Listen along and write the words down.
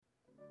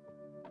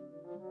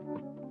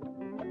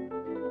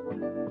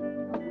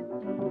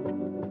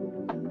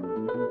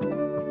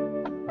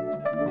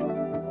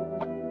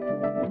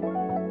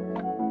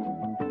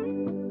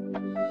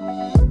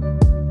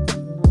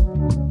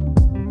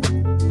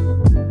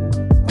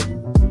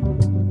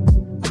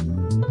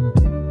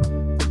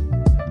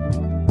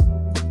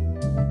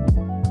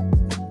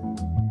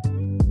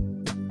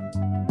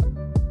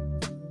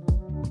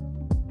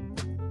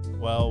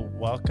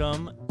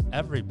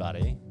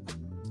everybody,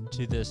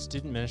 to the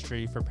Student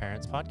Ministry for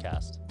Parents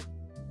podcast.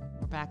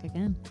 We're back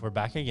again. We're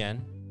back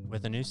again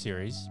with a new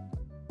series,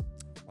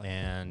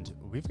 and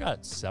we've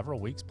got several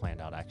weeks planned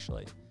out,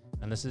 actually,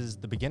 and this is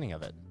the beginning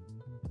of it.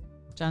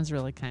 John's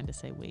really kind to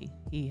say we.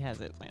 He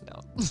has it planned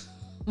out.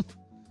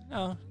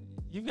 No,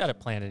 you've got it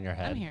planned in your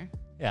head. I'm here.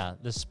 Yeah,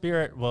 the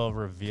Spirit will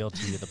reveal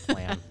to you the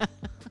plan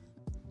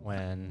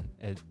when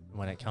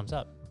it comes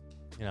up,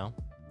 you know?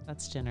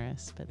 That's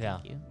generous, but Yeah.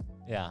 thank you.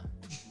 Yeah.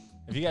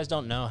 If you guys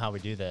don't know how we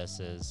do this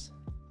is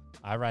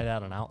I write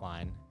out an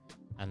outline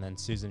and then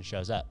Susan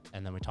shows up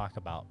and then we talk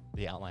about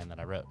the outline that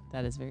I wrote.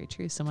 That is very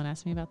true. Someone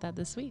asked me about that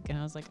this week, and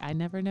I was like, I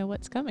never know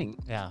what's coming.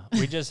 Yeah.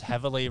 We just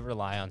heavily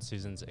rely on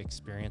Susan's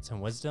experience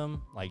and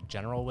wisdom, like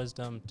general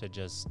wisdom, to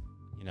just,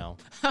 you know.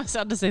 I was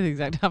about to say the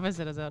exact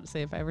opposite. I was about to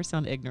say, if I ever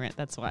sound ignorant,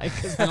 that's why,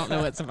 because I don't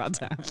know what's about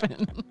to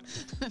happen.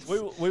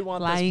 We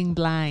want Flying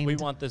blind. We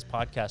want this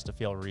podcast to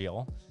feel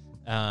real,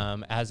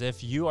 as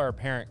if you are a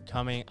parent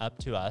coming up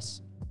to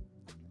us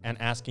and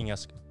asking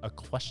us a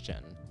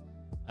question,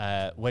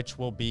 which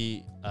will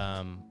be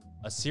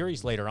a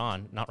series later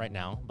on, not right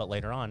now, but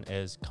later on,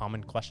 is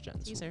Common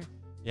Questions. Teaser.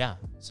 Yeah,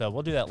 so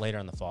we'll do that later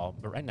in the fall.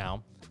 But right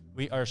now,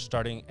 we are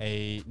starting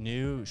a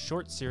new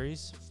short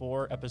series,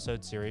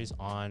 4-episode series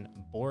on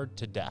Bored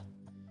to Death,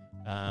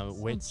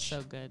 which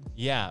so good.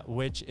 Yeah,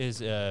 which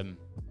is a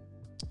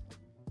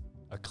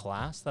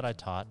class that I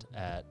taught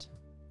at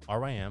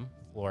RYM,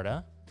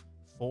 Florida,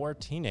 for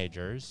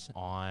teenagers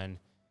on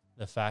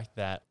the fact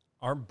that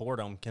our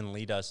boredom can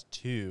lead us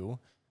to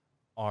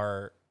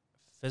our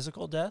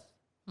physical death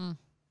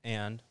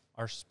and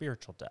our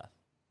spiritual death.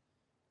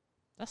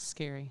 That's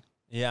scary.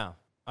 Yeah,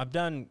 I've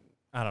done,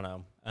 I don't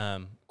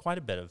know, quite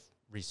a bit of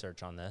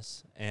research on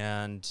this,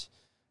 and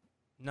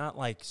not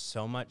like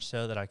so much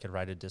so that I could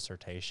write a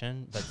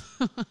dissertation, but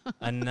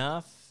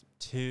enough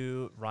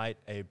to write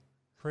a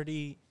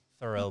pretty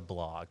thorough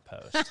blog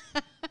post.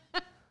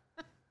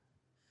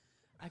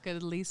 I could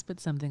at least put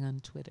something on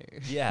Twitter.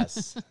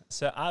 Yes.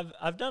 So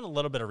I've done a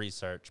little bit of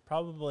research,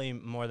 probably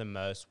more than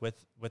most, with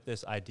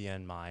this idea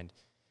in mind.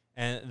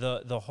 And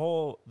the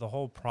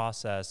whole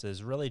process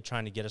is really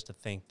trying to get us to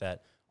think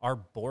that our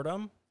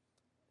boredom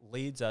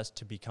leads us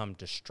to become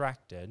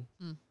distracted,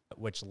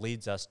 which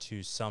leads us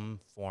to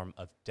some form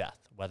of death,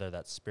 whether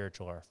that's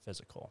spiritual or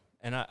physical.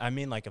 And I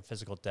mean like a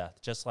physical death,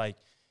 just like,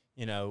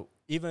 you know,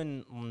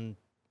 even when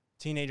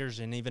teenagers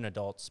and even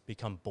adults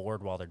become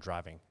bored while they're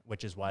driving,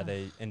 which is why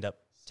they end up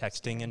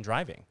texting and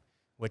driving,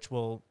 which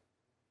will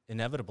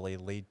inevitably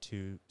lead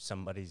to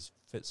somebody's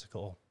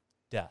physical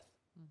death.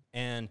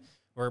 And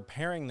we're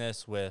pairing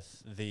this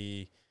with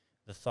the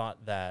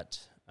thought that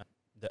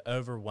the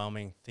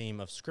overwhelming theme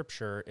of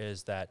Scripture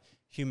is that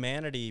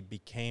humanity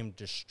became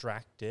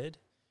distracted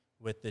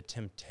with the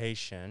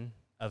temptation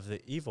of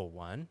the evil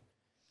one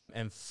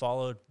and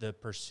followed the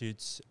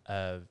pursuits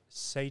of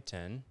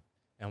Satan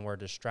and were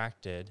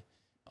distracted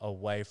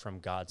away from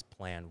God's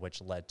plan,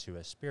 which led to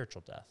a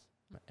spiritual death.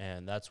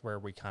 And that's where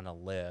we kind of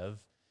live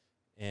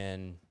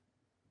in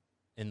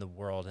the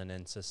world and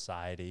in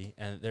society.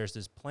 And there's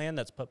this plan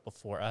that's put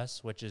before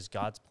us, which is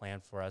God's plan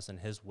for us and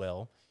his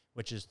will,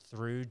 which is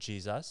through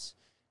Jesus.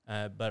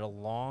 But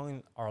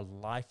along our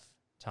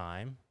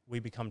lifetime, we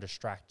become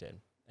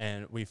distracted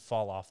and we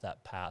fall off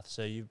that path.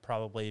 So you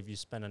probably, if you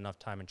spend enough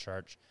time in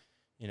church,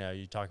 you know,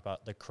 you talk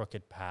about the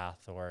crooked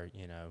path or,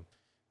 you know,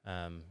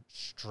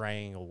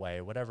 straying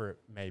away, whatever it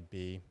may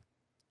be.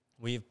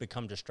 We've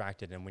become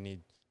distracted and we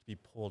need to be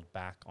pulled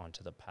back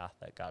onto the path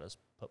that God has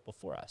put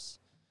before us.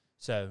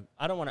 So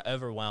I don't want to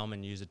overwhelm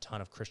and use a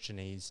ton of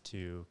Christianese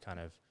to kind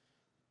of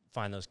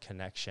find those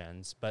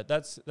connections, but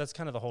that's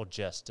kind of the whole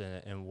gist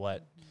and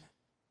what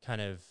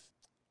kind of,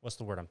 what's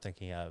the word I'm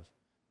thinking of?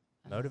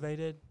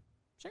 Motivated?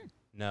 Sure.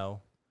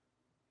 No.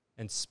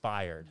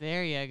 Inspired.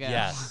 There you go.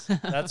 Yes.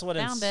 That's what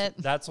Found it.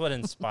 That's what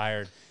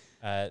inspired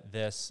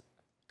this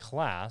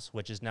class,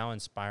 which is now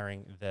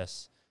inspiring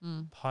this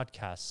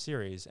podcast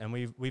series. And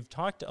we've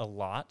talked a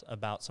lot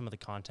about some of the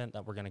content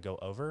that we're going to go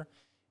over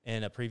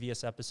in a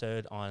previous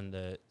episode on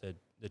the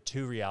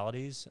two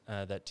realities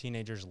that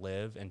teenagers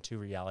live in, two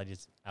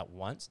realities at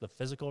once, the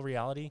physical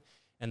reality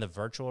and the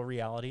virtual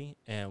reality,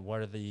 and what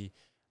are the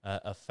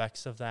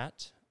effects of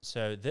that.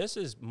 So this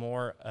is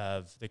more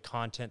of the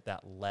content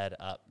that led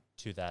up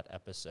to that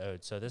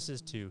episode. So this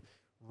is to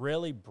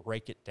really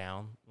break it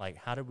down, like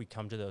how did we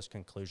come to those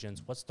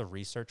conclusions? What's the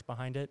research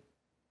behind it?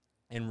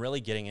 And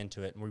really getting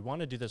into it. And we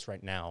want to do this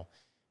right now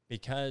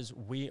because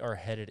we are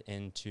headed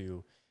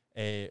into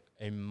a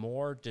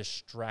more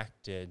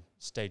distracted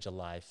stage of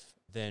life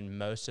than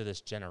most of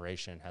this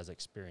generation has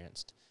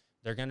experienced.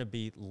 They're going to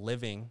be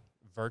living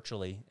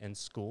virtually in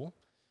school.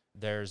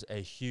 There's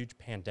a huge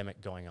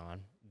pandemic going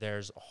on.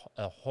 There's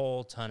a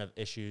whole ton of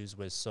issues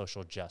with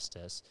social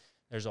justice.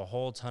 There's a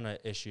whole ton of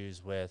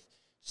issues with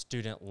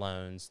student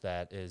loans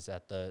that is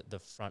at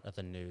the front of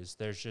the news.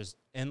 There's just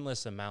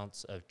endless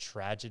amounts of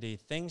tragedy,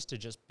 things to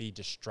just be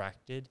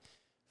distracted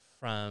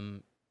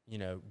from, you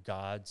know,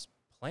 God's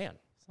plan.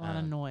 It's a lot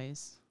of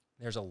noise.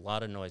 There's a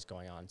lot of noise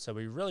going on. So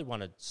we really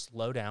want to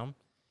slow down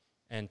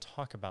and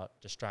talk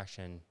about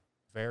distraction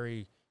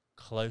very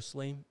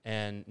closely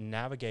and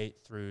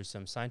navigate through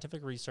some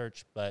scientific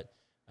research, but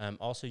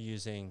also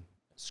using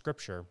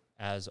Scripture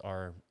as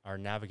our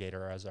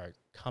navigator, as our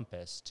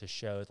compass to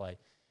show like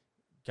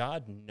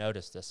God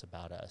noticed this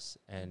about us,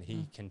 and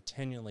he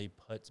continually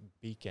puts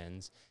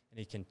beacons, and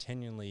he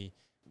continually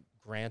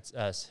grants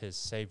us his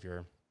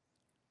Savior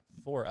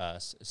for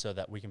us so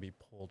that we can be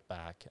pulled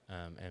back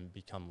and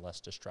become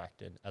less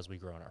distracted as we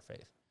grow in our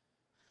faith.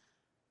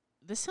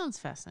 This sounds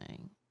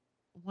fascinating.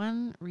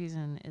 One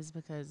reason is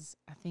because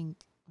I think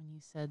when you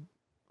said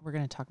we're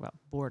going to talk about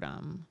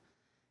boredom,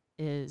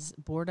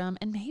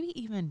 and maybe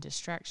even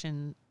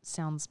distraction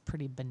sounds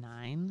pretty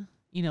benign,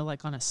 you know,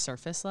 like on a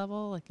surface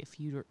level. Like if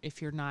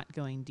you're not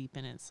going deep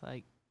in it, it's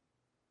like,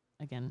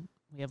 again,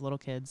 we have little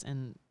kids,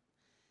 and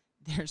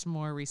there's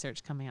more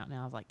research coming out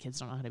now of like kids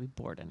don't know how to be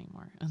bored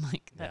anymore. And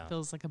like that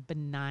feels like a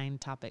benign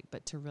topic,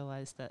 but to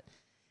realize that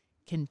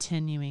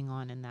continuing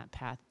on in that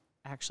path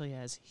actually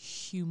has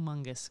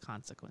humongous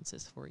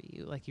consequences for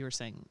you. Like you were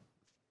saying,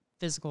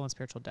 physical and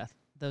spiritual death,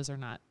 those are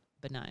not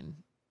benign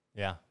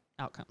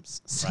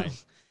outcomes. So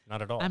right.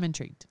 Not at all. I'm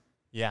intrigued.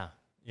 Yeah.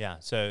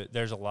 So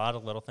there's a lot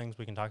of little things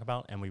we can talk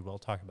about, and we will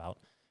talk about.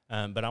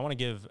 But I want to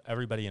give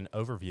everybody an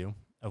overview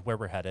of where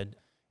we're headed.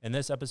 In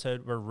this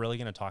episode, we're really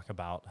going to talk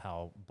about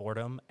how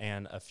boredom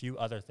and a few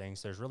other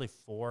things, there's really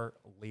 4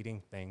 leading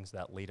things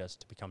that lead us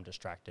to become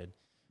distracted,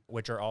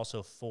 which are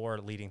also 4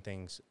 leading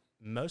things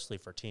mostly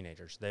for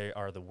teenagers. They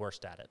are the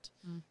worst at it,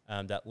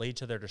 that lead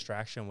to their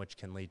distraction, which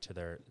can lead to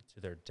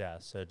their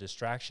death. So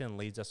distraction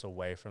leads us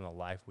away from the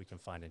life we can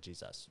find in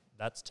Jesus.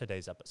 That's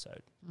today's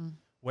episode.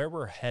 Where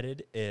we're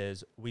headed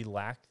is we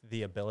lack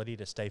the ability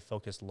to stay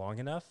focused long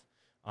enough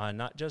on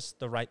not just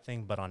the right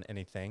thing, but on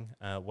anything.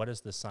 What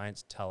does the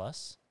science tell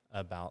us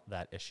about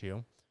that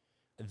issue?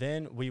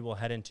 Then we will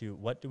head into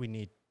what do we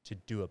need to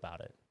do about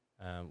it.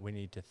 We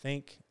need to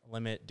think,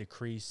 limit,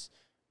 decrease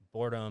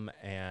boredom,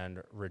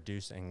 and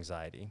reduce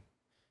anxiety.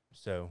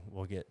 So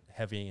we'll get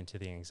heavy into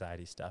the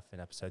anxiety stuff in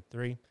episode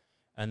 3.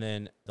 And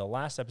then the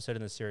last episode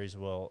in the series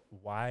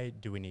why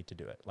do we need to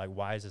do it? Like,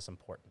 why is this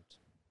important?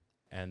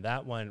 And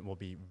that one will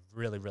be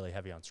really, really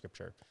heavy on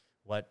Scripture.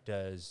 What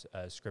does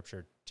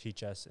Scripture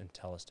teach us and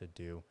tell us to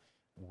do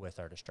with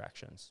our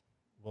distractions?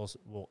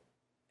 We'll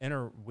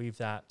interweave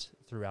that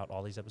throughout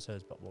all these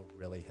episodes, but we'll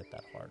really hit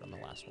that hard on the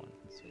last one.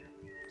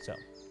 So,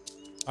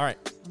 all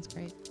right. That's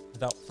great.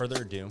 Without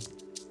further ado,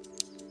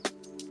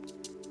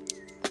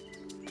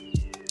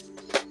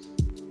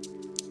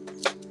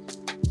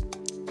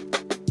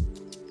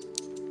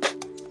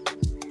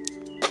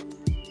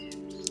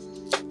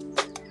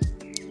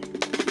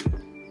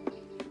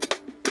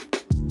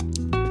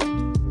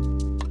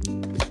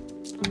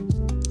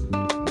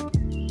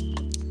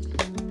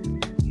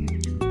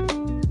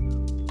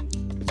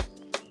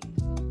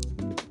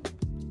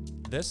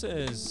 this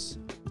is,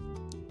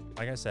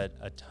 like I said,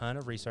 a ton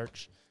of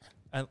research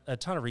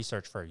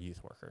for a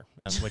youth worker,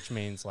 which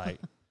means like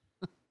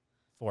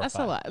 4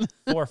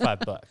 or 5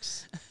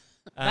 books.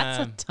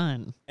 That's a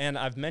ton. And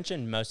I've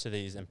mentioned most of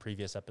these in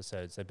previous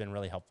episodes. They've been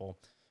really helpful.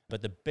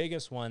 But the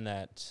biggest one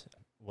that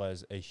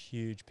was a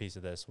huge piece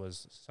of this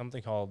was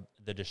something called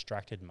The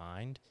Distracted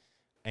Mind,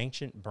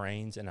 Ancient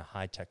Brains in a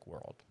High-Tech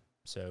World.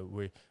 So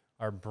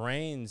our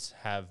brains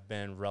have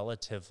been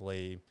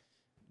relatively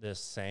the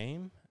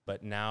same,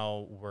 but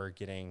now we're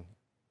getting,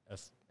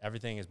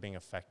 everything is being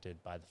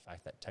affected by the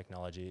fact that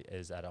technology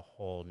is at a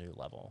whole new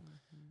level.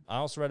 I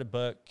also read a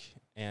book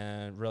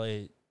and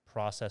really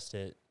processed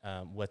it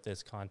with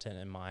this content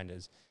in mind,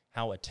 is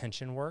How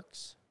Attention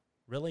Works.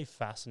 Really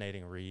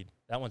fascinating read.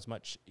 That one's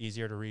much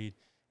easier to read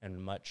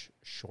and much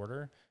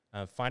shorter.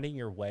 Finding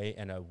your way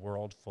in a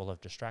world full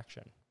of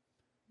distraction.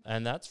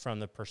 And that's from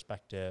the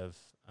perspective,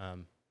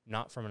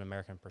 not from an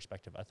American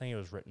perspective. I think it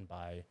was written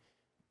by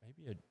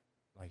maybe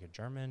a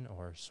German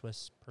or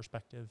Swiss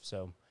perspective.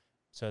 So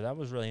that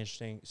was really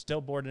interesting.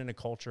 Still Bored in a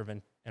Culture of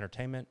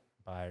Entertainment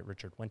by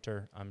Richard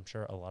Winter. I'm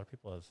sure a lot of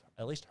people have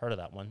at least heard of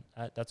that one.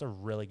 That's a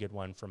really good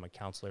one from a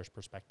counselor's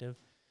perspective.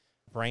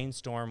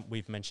 Brainstorm,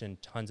 we've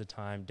mentioned tons of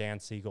time. Dan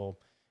Siegel,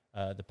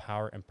 The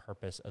Power and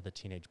Purpose of the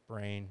Teenage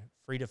Brain.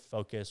 Free to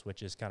Focus,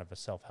 which is kind of a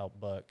self-help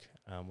book,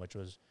 which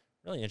was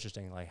really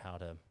interesting, like how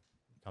to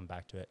come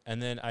back to it.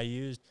 And then I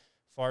used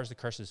Far as the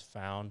Curse is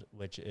Found,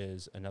 which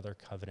is another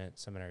Covenant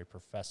seminary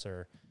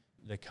professor,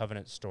 The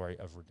Covenant Story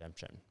of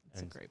Redemption.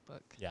 It's a great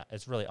book. Yeah,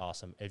 it's really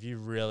awesome. If you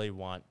really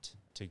want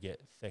to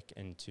get thick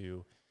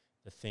into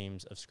the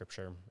themes of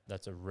Scripture,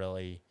 that's a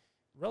really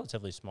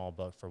relatively small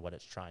book for what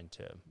it's trying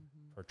to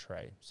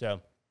portray. So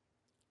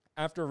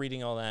after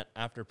reading all that,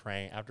 after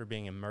praying, after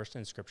being immersed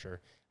in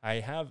Scripture, I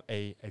have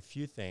a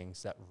few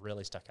things that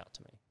really stuck out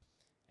to me.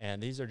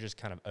 And these are just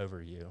kind of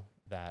overview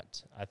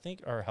that I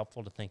think are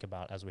helpful to think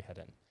about as we head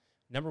in.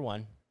 Number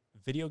 1,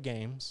 video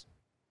games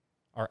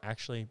are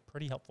actually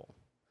pretty helpful.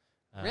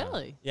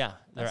 Really? Yeah.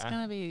 That's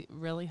going to be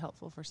really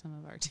helpful for some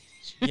of our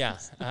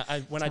teenagers. Yeah.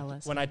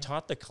 When I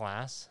taught the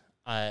class,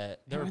 there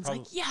was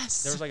like,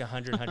 yes! There was like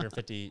 100,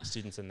 150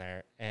 students in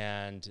there,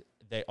 and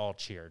they all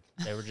cheered.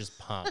 They were just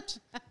pumped.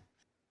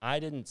 I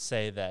didn't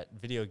say that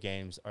video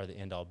games are the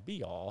end all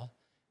be all.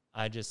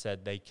 I just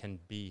said they can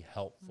be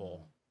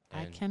helpful.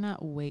 I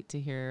cannot wait to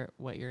hear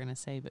what you're going to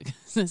say,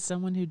 because as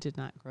someone who did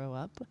not grow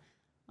up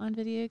on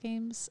video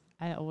games,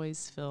 I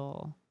always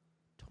feel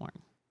torn.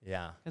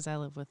 Yeah. Because I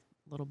live with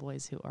little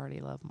boys who already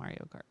love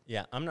Mario Kart.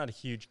 Yeah, I'm not a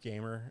huge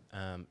gamer,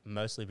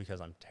 mostly because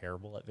I'm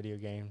terrible at video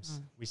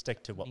games. We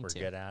stick to what we're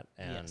good at,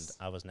 and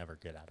I was never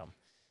good at them.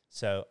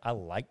 So I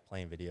like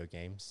playing video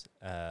games,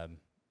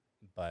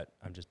 but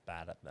I'm just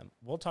bad at them.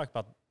 We'll talk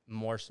about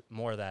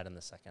more of that in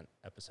the second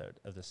episode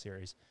of the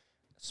series.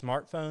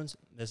 Smartphones,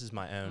 this is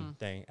my own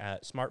thing.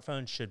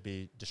 Smartphones should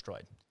be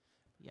destroyed.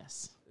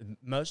 Yes.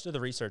 Most of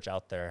the research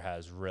out there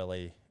has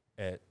really,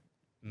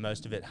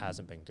 most of it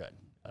hasn't been good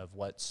of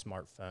what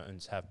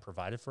smartphones have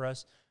provided for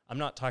us. I'm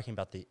not talking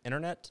about the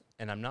internet,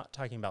 and I'm not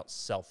talking about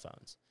cell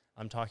phones.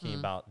 I'm talking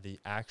about the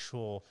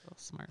actual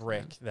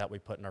brick that we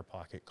put in our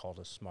pocket called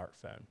a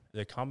smartphone.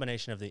 The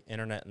combination of the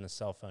internet and the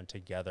cell phone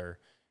together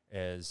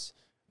is,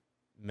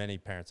 many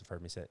parents have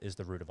heard me say, is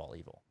the root of all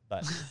evil.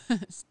 But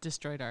it's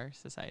destroyed our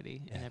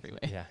society in every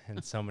way. Yeah,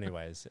 in so many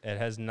ways. It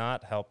has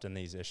not helped in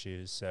these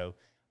issues. So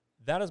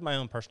that is my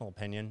own personal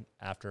opinion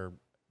after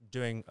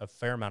doing a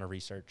fair amount of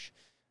research.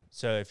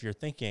 So if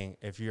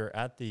you're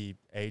at the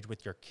age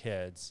with your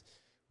kids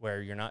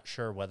where you're not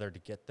sure whether to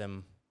get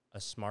them a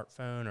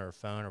smartphone or a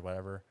phone or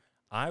whatever,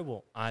 I'm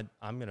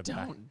going to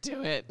Don't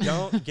do it.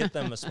 Don't get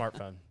them a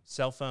smartphone.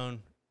 Cell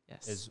phone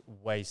is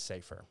way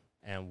safer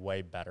and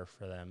way better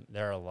for them.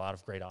 There are a lot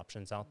of great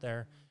options out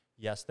there.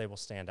 Yes, they will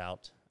stand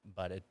out,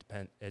 but it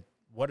depends.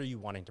 What are you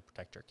wanting to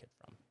protect your kid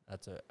from?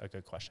 That's a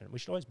good question. We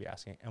should always be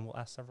asking, and we'll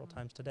ask several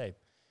times today.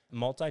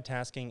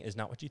 Multitasking is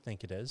not what you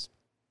think it is.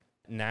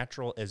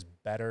 Natural is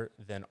better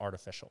than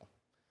artificial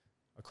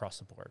across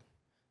the board.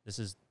 This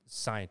is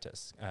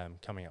scientists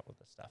coming up with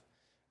this stuff.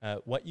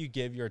 What you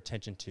give your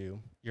attention to,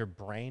 your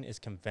brain is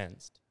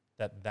convinced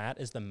that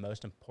is the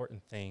most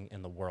important thing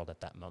in the world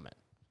at that moment.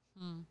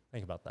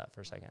 Think about that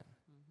for a second.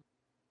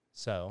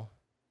 So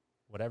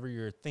whatever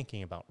you're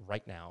thinking about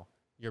right now,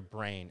 your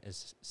brain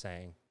is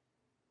saying,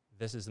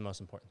 this is the most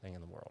important thing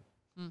in the world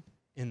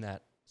in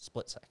that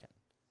split second.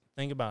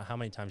 Think about how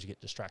many times you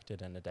get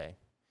distracted in a day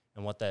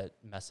and what that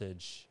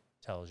message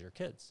tells your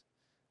kids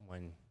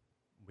when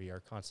we are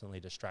constantly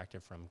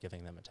distracted from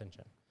giving them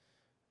attention.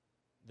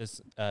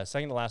 This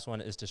second to last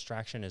one is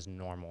distraction is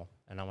normal.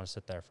 And I want to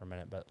sit there for a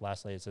minute. But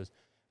lastly, it says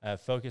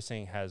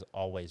focusing has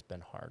always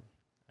been hard.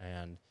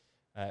 And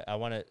I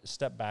want to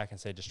step back and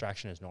say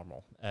distraction is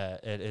normal.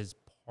 It is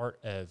part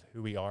of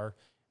who we are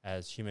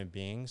as human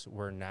beings.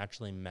 We're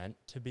naturally meant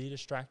to be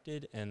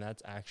distracted. And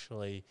that's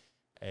actually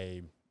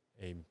a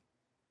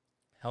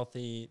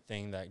healthy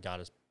thing that God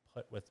has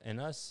put within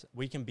us.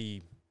 We can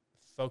be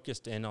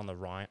focused in on the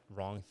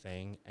wrong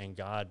thing, and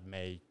God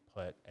may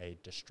put a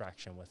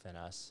distraction within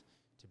us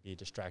to be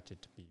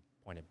distracted, to be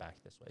pointed back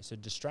this way. So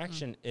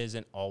distraction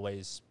isn't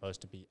always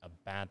supposed to be a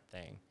bad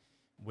thing.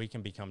 We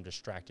can become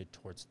distracted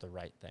towards the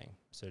right thing.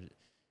 So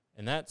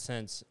in that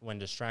sense, when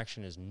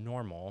distraction is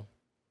normal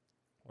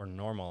or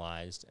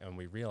normalized, and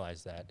we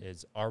realize that,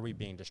 is, are we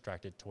being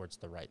distracted towards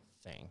the right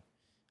thing?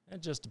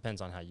 It just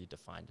depends on how you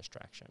define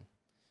distraction.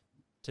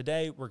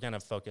 Today, we're going to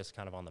focus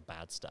kind of on the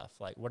bad stuff.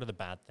 Like, what are the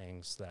bad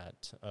things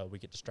that we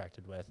get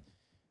distracted with?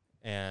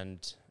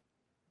 And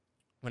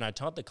when I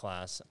taught the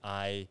class,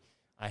 I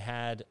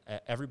had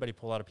everybody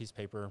pull out a piece of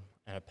paper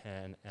and a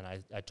pen, and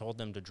I told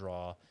them to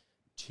draw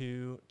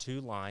two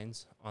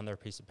lines on their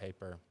piece of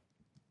paper.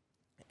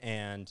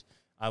 And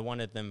I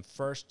wanted them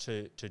first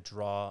to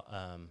draw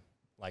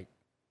like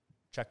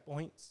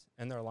checkpoints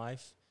in their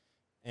life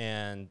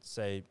and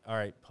say, all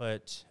right,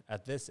 put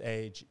at this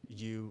age,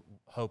 you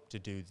hope to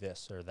do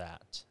this or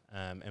that.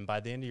 And by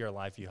the end of your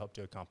life, you hope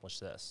to accomplish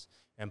this.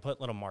 And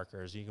put little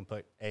markers. You can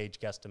put age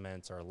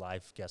guesstimates or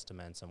life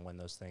guesstimates and when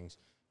those things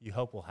you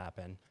hope will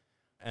happen.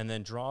 And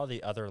then draw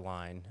the other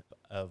line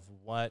of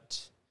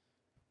what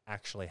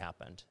actually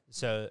happened.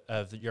 So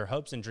of your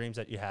hopes and dreams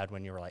that you had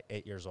when you were like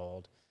 8 years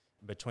old,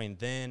 between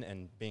then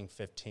and being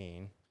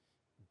 15,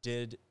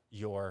 did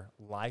your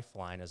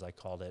lifeline, as I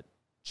called it,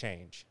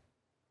 change?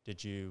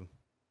 Did you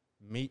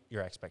meet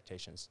your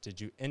expectations? Did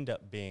you end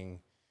up being,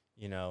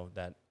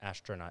 that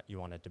astronaut you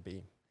wanted to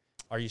be?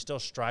 Are you still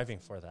striving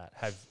for that?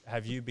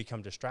 Have you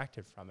become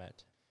distracted from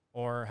it?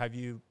 Or have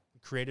you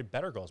created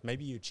better goals?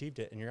 Maybe you achieved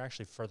it and you're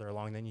actually further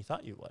along than you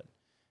thought you would.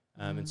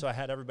 And so I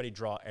had everybody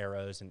draw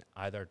arrows in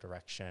either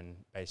direction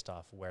based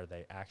off where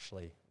they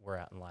actually were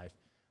at in life,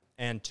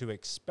 and to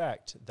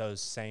expect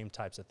those same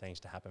types of things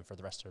to happen for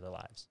the rest of their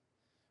lives.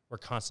 We're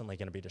constantly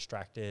going to be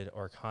distracted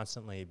or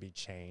constantly be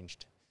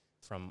changed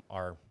from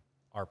our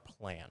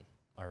plan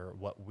or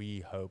what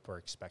we hope or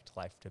expect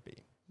life to be.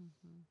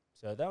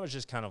 So that was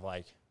just kind of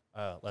like,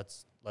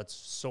 let's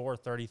soar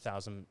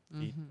 30,000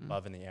 feet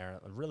above in the air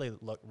and really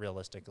look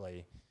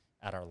realistically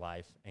at our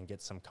life and get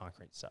some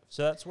concrete stuff.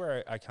 So that's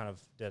where I kind of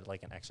did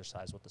like an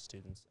exercise with the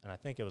students, and I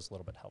think it was a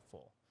little bit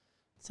helpful.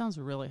 Sounds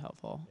really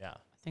helpful. Yeah.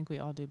 I think we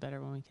all do better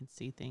when we can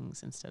see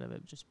things instead of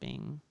it just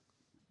being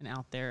an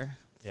out there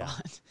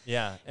thought.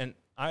 Yeah. And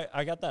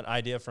I got that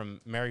idea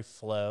from Mary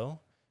Flo,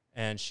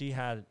 and she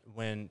had,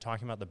 when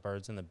talking about the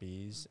birds and the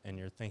bees, and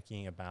you're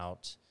thinking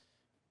about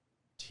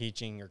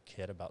teaching your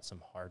kid about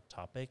some hard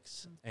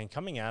topics and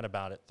coming out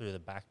about it through the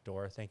back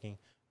door, thinking,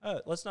 oh,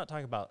 let's not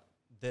talk about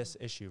this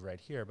issue right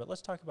here, but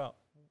let's talk about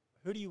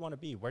who do you want to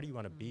be? Where do you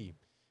want to be?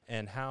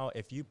 And how,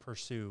 if you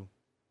pursue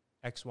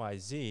X, Y,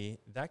 Z,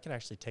 that can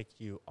actually take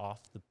you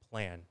off the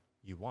plan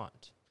you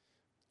want.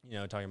 You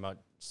know, talking about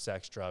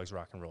sex, drugs,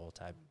 rock and roll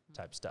type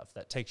stuff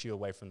that takes you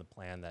away from the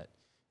plan that,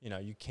 you know,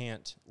 you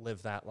can't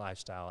live that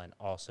lifestyle and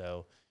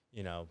also,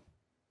 you know,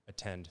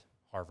 attend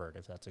Harvard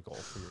if that's a goal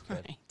for your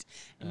kid. Right.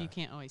 And you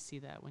can't always see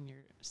that when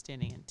you're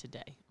standing in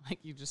today. Like,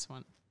 you just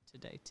want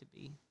today to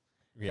be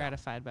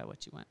gratified by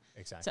what you want.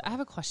 Exactly. So I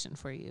have a question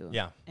for you.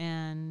 Yeah.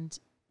 And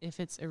if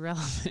it's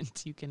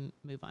irrelevant, you can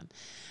move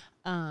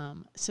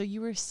on. So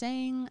you were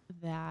saying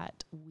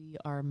that we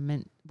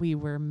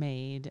were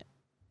made,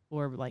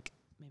 or like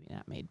maybe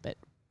not made, but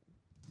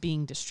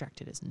being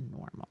distracted is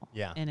normal.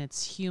 Yeah. And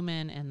it's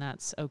human, and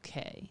that's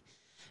okay.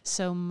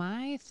 So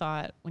my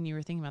thought when you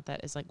were thinking about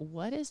that is like,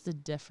 what is the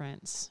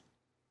difference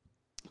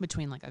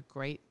between like a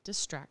great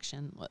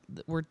distraction?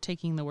 We're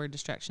taking the word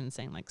distraction and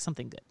saying like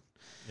something good.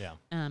 Yeah.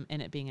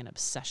 And it being an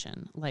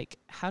obsession. Like,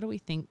 how do we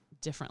think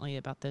differently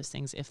about those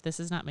things? If this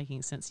is not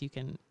making sense, you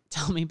can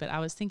tell me. But I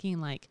was thinking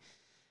like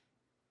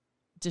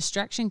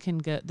distraction can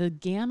go, the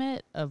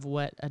gamut of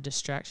what a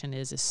distraction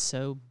is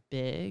so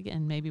big,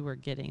 and maybe we're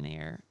getting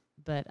there.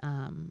 But,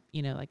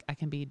 you know, like I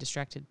can be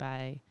distracted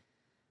by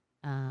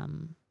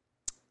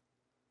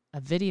a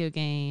video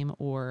game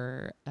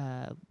or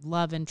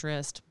love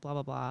interest, blah,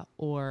 blah, blah,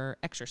 or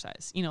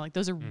exercise. You know, like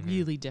those are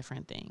really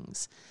different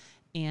things.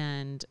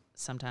 And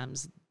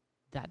sometimes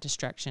that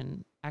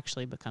distraction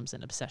actually becomes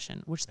an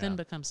obsession, which then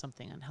becomes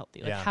something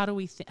unhealthy. Like how do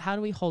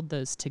we hold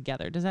those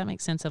together? Does that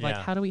make sense of like,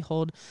 how do we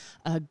hold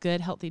a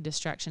good, healthy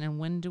distraction? And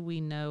when do we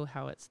know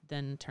how it's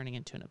then turning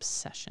into an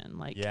obsession?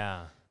 Like,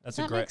 that's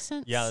does that make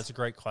sense? Yeah, that's a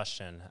great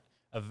question.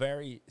 A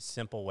very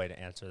simple way to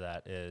answer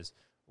that is,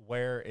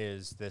 where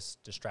is this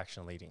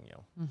distraction leading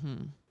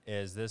you?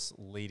 Is this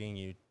leading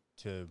you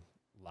to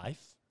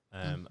life?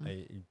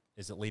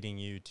 Is it leading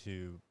you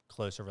to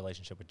closer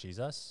relationship with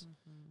Jesus?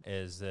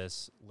 Is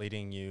this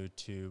leading you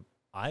to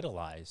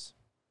idolize,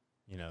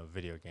 you know,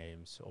 video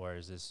games? Or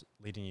is this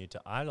leading you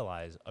to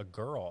idolize a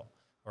girl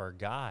or a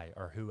guy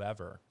or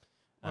whoever?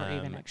 Or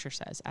even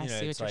exercise. I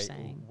see what you're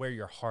saying. Where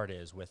your heart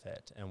is with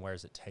it and where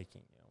is it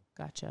taking you?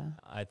 Gotcha.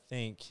 I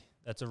think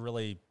that's a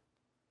really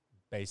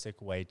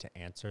basic way to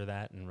answer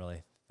that and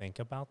really think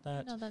about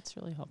that. No, that's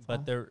really helpful.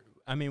 But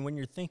when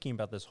you're thinking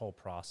about this whole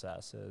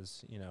process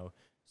is, you know,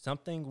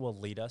 something will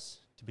lead us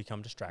to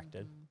become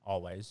distracted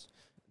always.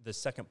 The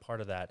second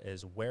part of that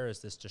is, where is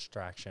this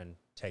distraction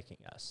taking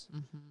us?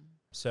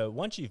 So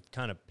once you've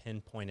kind of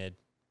pinpointed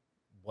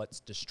what's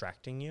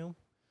distracting you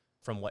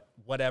from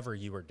whatever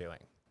you were doing,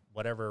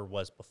 whatever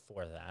was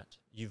before that,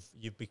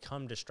 you've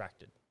become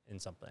distracted in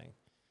something.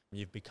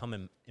 You've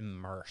become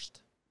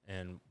immersed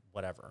in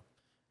whatever,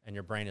 and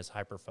your brain is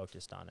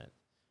hyper-focused on it.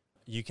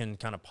 You can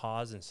kind of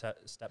pause and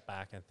step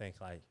back and think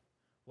like,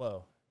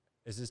 whoa,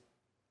 is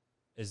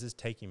this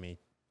taking me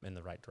in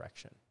the right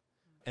direction?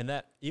 And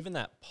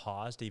that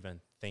pause to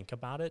even think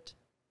about it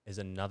is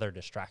another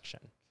distraction.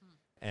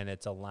 And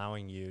it's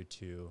allowing you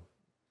to,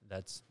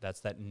 that's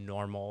that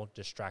normal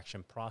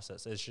distraction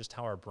process. It's just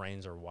how our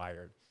brains are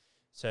wired.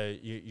 So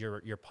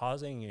you're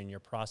pausing and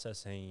you're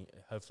processing.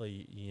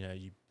 Hopefully, you know,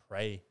 you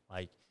pray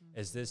like,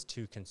 is this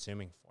too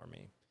consuming for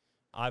me?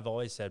 I've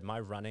always said my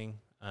running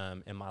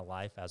in my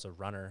life as a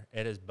runner,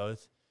 it is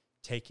both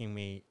taking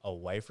me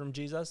away from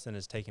Jesus and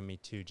is taking me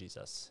to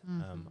Jesus.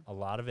 A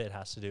lot of it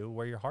has to do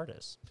where your heart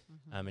is.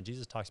 And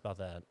Jesus talks about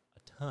that a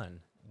ton,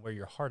 where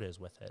your heart is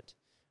with it,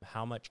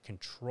 how much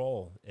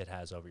control it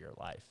has over your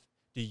life.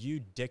 Do you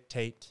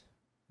dictate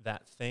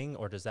that thing,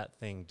 or does that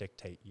thing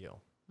dictate you?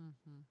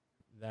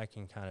 That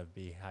can kind of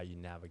be how you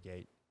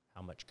navigate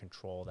how much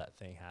control that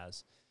thing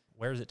has.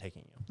 Where is it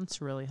taking you?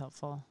 That's really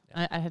helpful.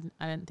 Yeah.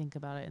 I didn't think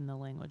about it in the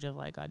language of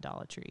like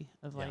idolatry,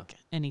 of like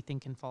anything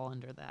can fall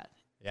under that,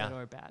 good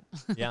or bad.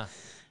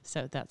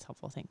 So that's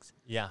helpful. Thanks.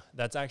 Yeah,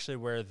 that's actually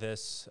where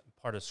this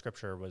part of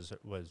Scripture was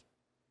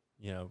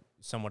you know,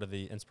 somewhat of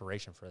the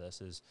inspiration for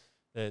this is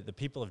the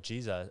people of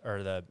Jesus,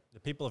 or the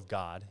people of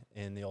God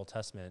in the Old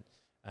Testament.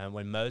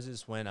 When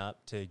Moses went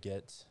up to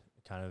get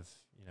kind of,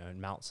 you know,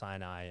 in Mount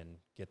Sinai and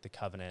get the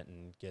covenant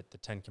and get the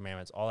 10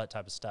 Commandments, all that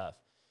type of stuff,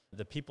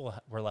 the people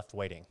were left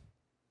waiting.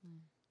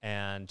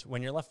 And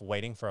when you're left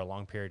waiting for a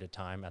long period of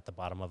time at the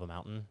bottom of a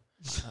mountain,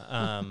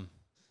 in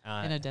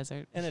a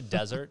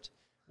desert,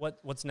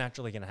 what's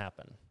naturally going to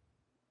happen?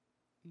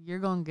 You're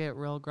going to get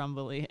real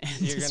grumbly.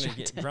 You're going to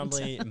get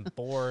grumbly and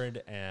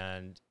bored,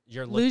 and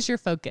lose your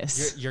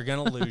focus. You're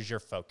going to lose your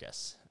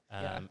focus.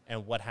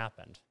 And what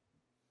happened?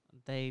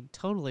 They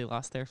totally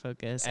lost their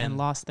focus and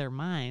lost their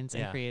minds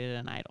and created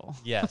an idol.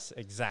 Yes,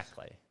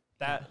 exactly.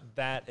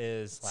 that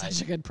is like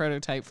such a good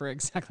prototype for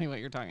exactly what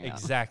you're talking about.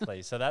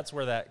 exactly. So that's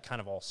where that kind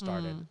of all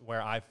started,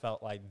 where I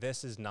felt like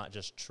this is not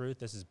just truth,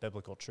 this is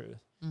biblical truth.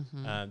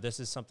 This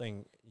is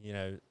something,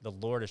 the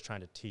Lord is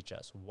trying to teach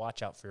us.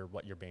 Watch out for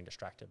what you're being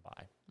distracted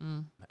by.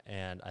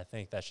 And I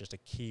think that's just a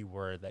key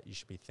word that you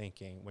should be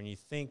thinking. When you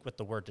think with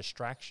the word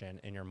distraction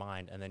in your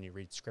mind and then you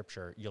read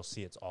scripture, you'll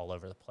see it's all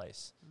over the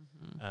place,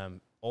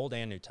 Old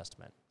and New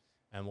Testament.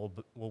 And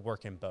we'll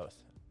work in both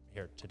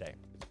here today.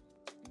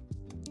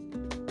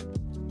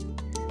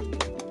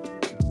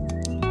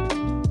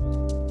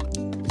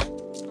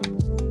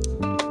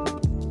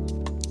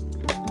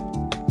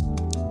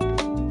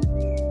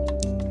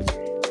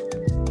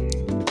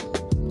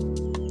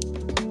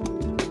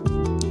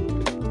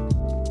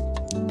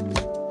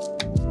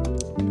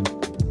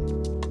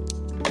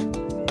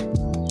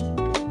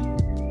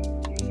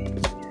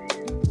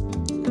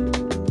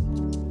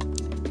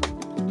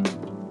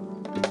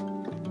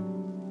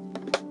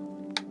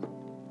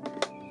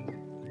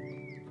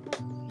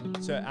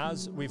 So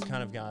as we've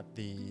kind of got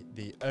the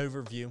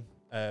overview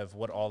of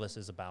what all this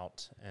is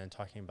about and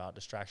talking about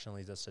distraction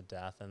leads us to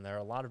death, and there are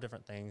a lot of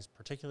different things,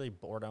 particularly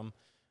boredom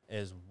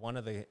is one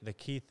of the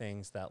key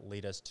things that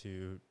lead us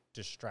to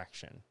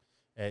distraction.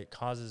 It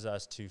causes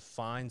us to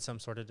find some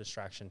sort of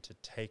distraction to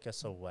take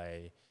us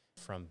away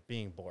from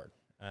being bored.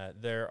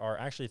 There are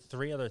actually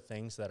 3 other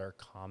things that are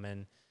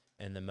common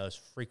and the most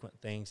frequent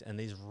things, and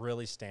these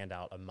really stand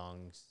out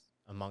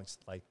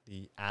amongst like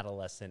the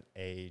adolescent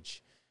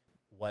age,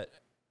 what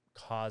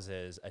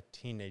causes a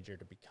teenager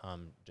to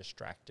become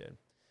distracted.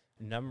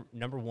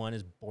 Number 1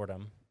 is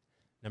boredom.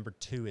 Number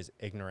 2 is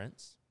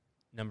ignorance.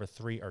 Number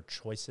 3 are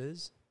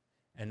choices.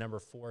 And number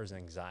 4 is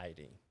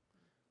anxiety.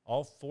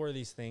 All 4 of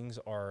these things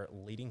are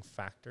leading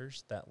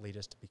factors that lead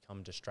us to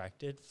become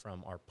distracted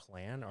from our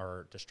plan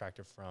or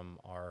distracted from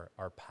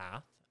our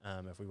path,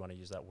 if we want to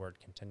use that word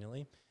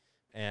continually.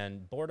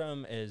 And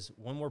boredom is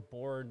when we're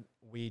bored,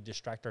 we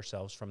distract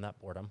ourselves from that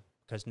boredom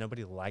because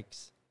nobody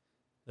likes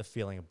the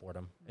feeling of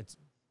boredom. It's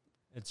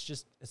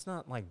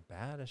not like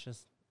bad. It's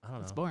just, I don't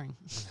know. It's boring.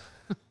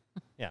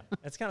 Yeah.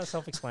 It's kind of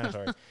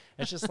self-explanatory.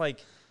 It's just like,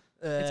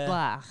 it's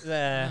blah.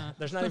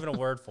 There's not even a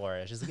word for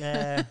it. It's just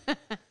like,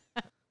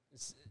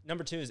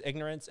 Number 2 is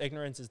ignorance.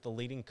 Ignorance is the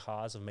leading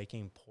cause of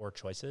making poor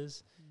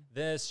choices.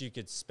 This you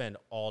could spend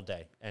all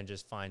day and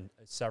just find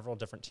several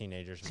different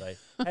teenagers and say,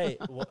 hey,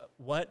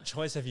 what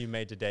choice have you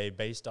made today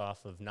based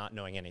off of not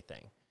knowing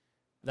anything?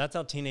 That's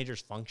how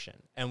teenagers function.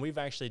 And we've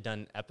actually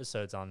done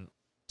episodes on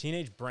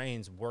teenage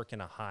brains work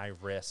in a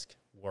high-risk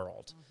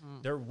world.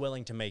 They're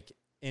willing to make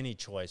any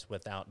choice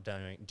without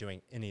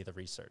doing any of the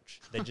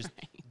research. They just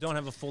don't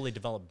have a fully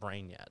developed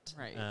brain yet.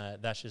 Right.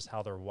 That's just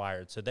how they're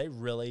wired. So they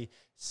really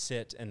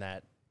sit in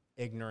that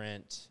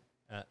ignorant,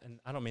 and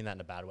I don't mean that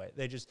in a bad way.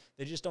 They just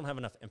don't have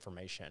enough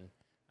information.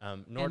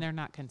 And they're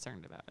not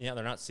concerned about it. Yeah,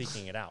 they're not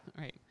seeking it out.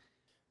 Right.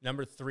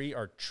 Number 3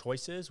 are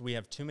choices. We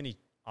have too many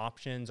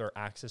options or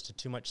access to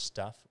too much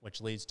stuff,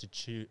 which leads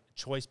to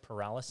choice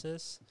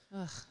paralysis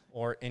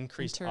or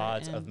increased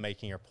odds of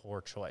making a poor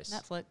choice.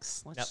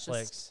 Netflix.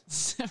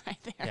 Just right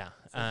there.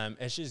 Yeah.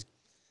 It's just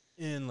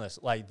endless.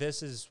 Like,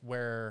 this is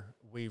where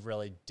we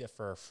really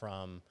differ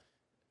from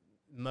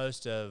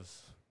most of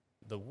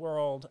the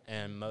world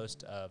and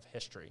most of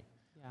history.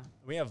 Yeah.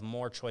 We have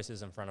more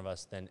choices in front of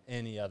us than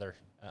any other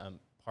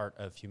part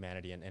of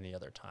humanity in any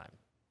other time.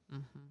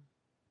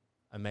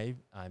 I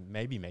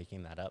may be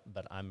making that up,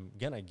 but I'm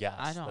going to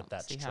guess that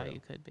that's true. I don't see how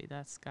you could be.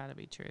 That's got to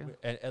be true.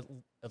 At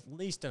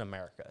least in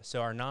America.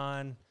 So our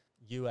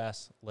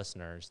non-U.S.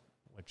 listeners,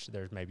 which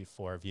there's maybe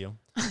 4 of you,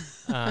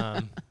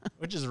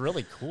 which is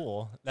really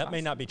cool. That awesome.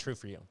 May not be true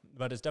for you,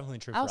 but it's definitely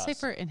true for us. I'll say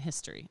for it in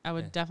history. I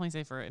would definitely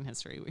say for it in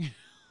history.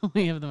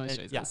 We have the most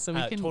choices. Yeah, so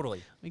we can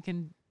totally. We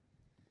can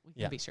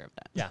be sure of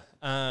that. Yeah.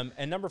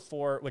 And number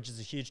 4, which is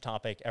a huge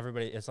topic,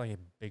 it's like a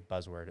big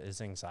buzzword, is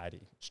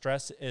anxiety.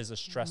 Stress is a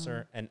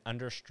stressor, and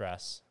under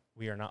stress,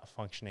 we are not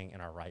functioning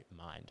in our right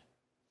mind.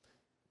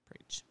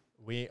 Preach.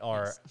 We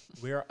are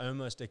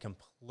almost a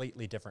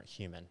completely different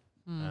human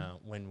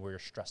when we're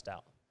stressed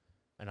out.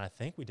 And I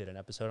think we did an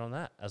episode on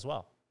that as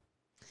well.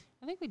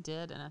 I think we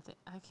did, and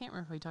I can't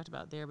remember if we talked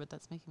about it there, but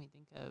that's making me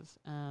think of,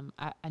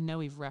 I know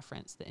we've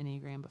referenced the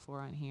Enneagram before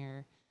on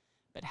here,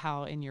 but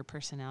how in your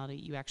personality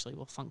you actually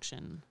will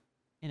function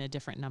in a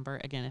different number.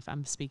 Again, if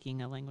I'm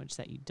speaking a language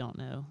that you don't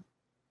know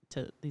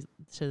to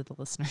the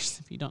listeners,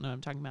 if you don't know what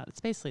I'm talking about, it's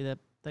basically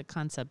the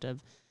concept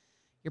of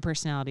your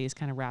personality is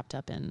kind of wrapped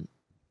up in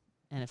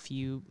a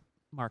few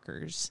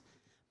markers.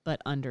 But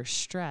under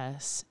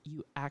stress,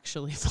 you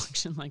actually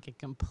function like a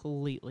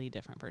completely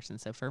different person.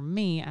 So for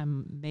me,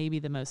 I'm maybe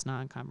the most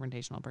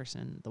non-confrontational person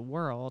in the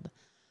world.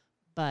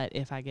 But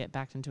if I get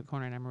backed into a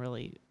corner and I'm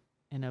really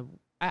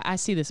I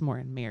see this more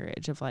in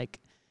marriage of like,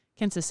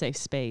 Kent's a safe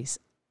space.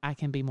 I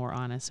can be more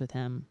honest with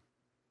him.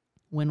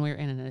 When we're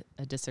in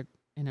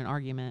in an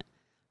argument,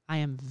 I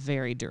am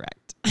very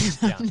direct.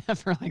 Yeah. I'm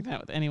never like that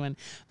with anyone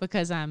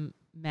because I'm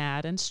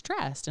mad and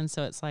stressed. And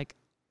so it's like,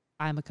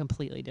 I'm a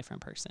completely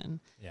different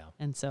person. Yeah.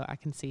 And so I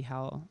can see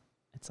how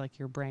it's like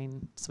your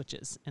brain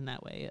switches in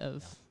that way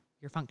of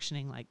you're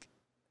functioning like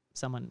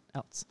someone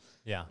else,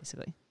 Yeah.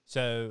 basically.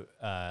 So,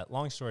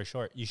 long story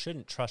short, you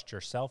shouldn't trust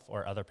yourself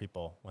or other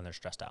people when they're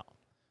stressed out.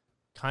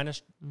 Kind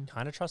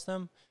of trust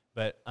them,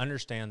 but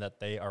understand that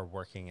they are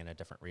working in a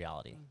different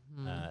reality.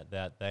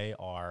 That they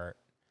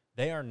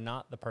are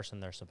not the person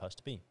they're supposed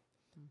to be.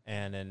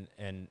 And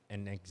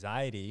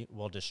anxiety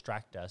will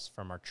distract us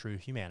from our true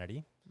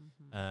humanity,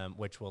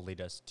 which will lead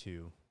us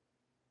to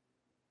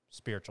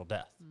spiritual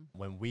death.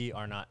 When we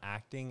are not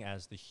acting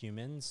as the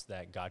humans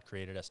that God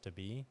created us to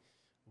be,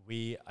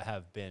 we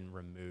have been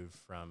removed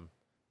from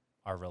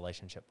our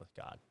relationship with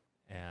God.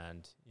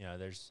 And,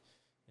 there's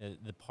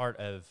the part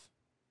of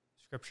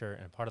Scripture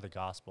and part of the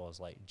gospel is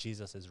like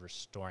Jesus is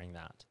restoring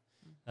that.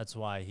 That's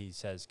why he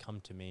says, come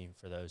to me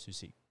for those who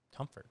seek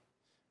comfort.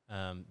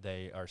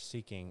 They are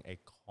seeking a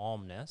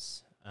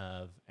calmness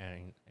of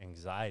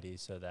anxiety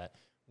so that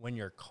when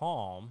you're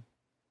calm,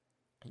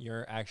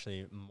 you're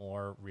actually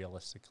more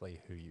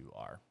realistically who you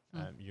are.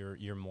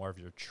 You're more of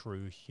your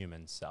true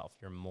human self.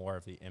 You're more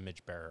of the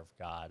image bearer of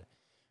God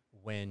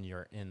when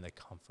you're in the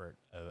comfort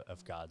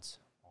of God's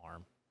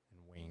arm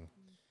and wing.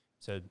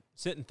 So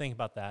sit and think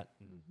about that.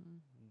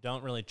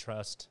 Don't really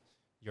trust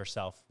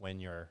yourself when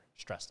you're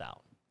stressed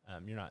out.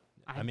 You're not.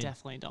 I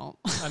definitely don't.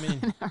 I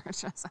mean,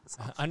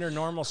 under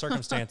normal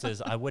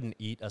circumstances, I wouldn't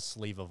eat a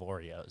sleeve of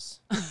Oreos.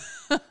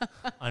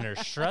 Under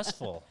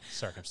stressful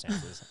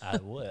circumstances, I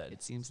would.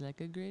 It seems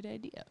like a great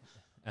idea.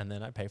 And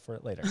then I pay for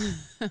it later.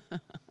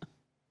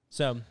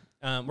 So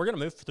we're going to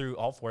move through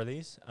all 4 of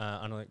these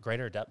on a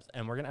greater depth,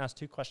 and we're going to ask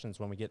 2 questions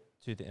when we get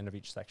to the end of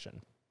each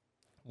section.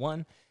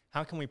 1,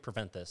 how can we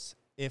prevent this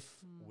if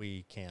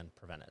we can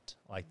prevent it,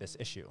 like this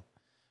issue?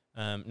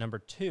 Number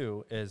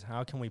 2 is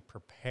how can we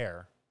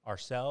prepare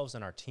ourselves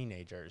and our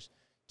teenagers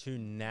to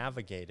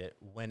navigate it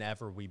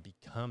whenever we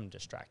become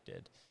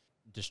distracted?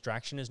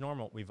 Distraction is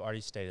normal. We've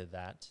already stated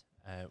that.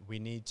 We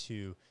need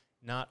to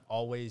not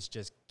always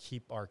just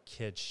keep our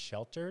kids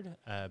sheltered,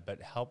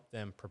 but help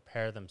them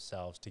prepare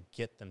themselves to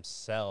get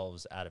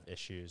themselves out of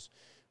issues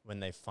when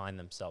they find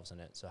themselves in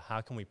it. So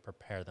how can we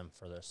prepare them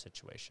for those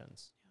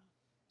situations?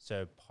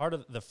 So part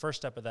of the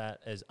first step of that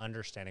is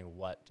understanding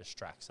what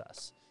distracts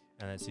us.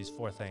 And it's these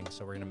 4 things,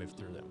 so we're going to move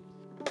through them.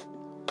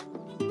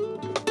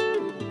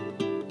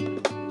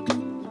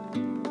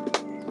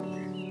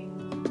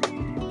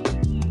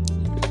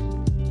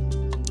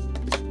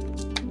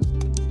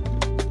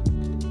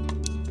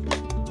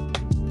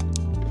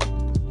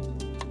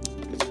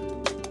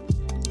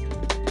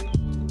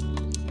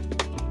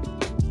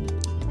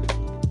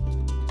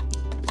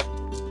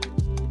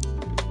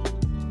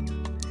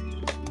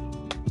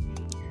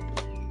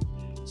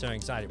 So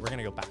anxiety, we're going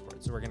to go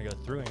backwards. So we're going to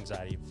go through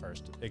anxiety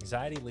first.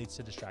 Anxiety leads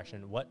to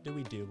distraction. What do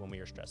we do when we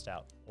are stressed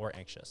out or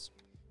anxious?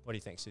 What do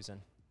you think,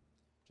 Susan?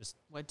 Just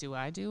what do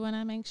I do when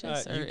I'm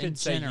anxious? Or you could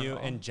say you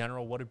in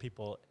general. What do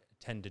people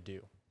tend to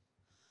do?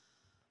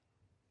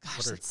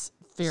 Gosh, it's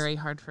very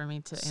hard for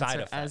me to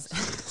answer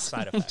as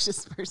an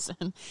anxious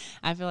person.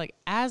 I feel like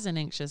as an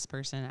anxious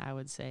person, I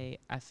would say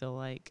I feel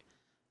like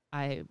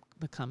I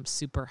become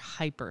super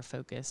hyper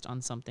focused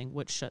on something,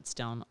 which shuts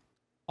down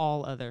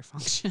all other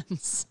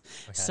functions.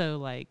 Okay. So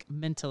like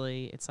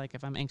mentally, it's like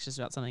if I'm anxious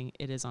about something,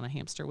 it is on a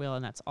hamster wheel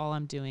and that's all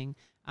I'm doing.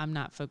 I'm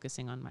not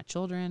focusing on my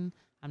children.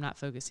 I'm not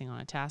focusing on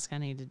a task I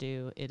need to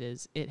do.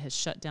 It has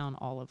shut down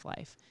all of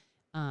life.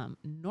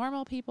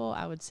 Normal people,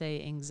 I would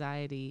say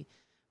anxiety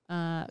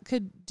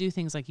could do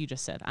things like you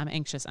just said. I'm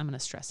anxious. I'm going to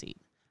stress eat.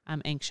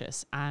 I'm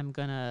anxious. I'm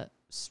going to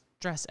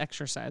stress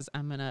exercise.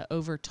 I'm going to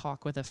over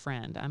talk with a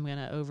friend. I'm going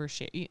to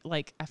overshare.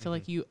 Like, I feel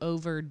like you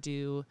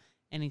overdo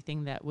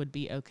anything that would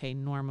be okay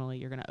normally.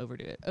 You're going to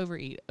overdo it.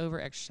 Overeat, over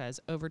exercise,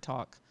 over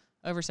talk,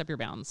 overstep your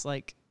bounds.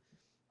 Like,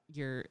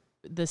 you're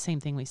the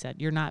same thing we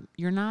said. You're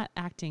not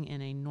acting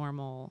in a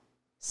normal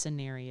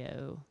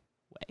scenario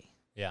way.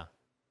 Yeah.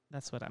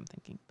 That's what I'm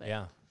thinking. But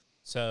yeah.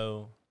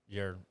 So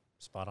you're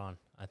spot on.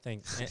 I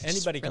think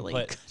anybody really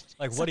can put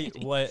like, what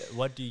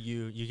do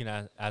you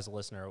can as a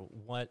listener,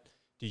 what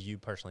do you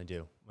personally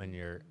do when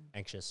you're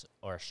anxious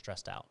or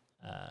stressed out?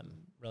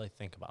 Really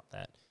think about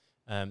that.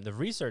 The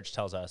research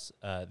tells us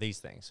these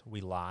things.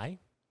 We lie.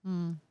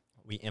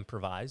 We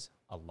improvise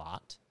a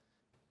lot.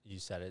 You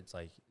said it's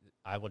like,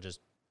 I will just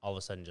all of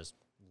a sudden just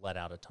let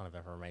out a ton of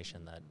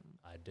information that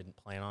I didn't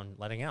plan on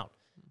letting out.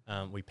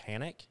 We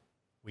panic.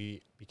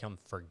 We become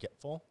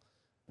forgetful.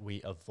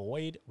 We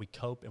avoid, we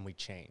cope, and we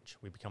change.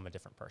 We become a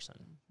different person.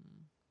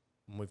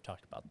 And we've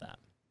talked about that.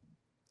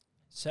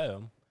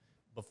 So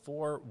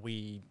before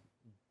we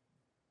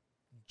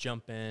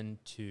jump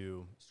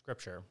into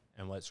Scripture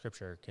and what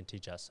Scripture can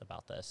teach us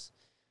about this,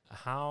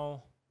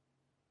 how,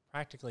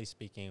 practically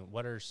speaking,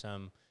 what are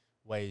some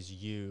ways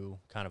you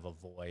kind of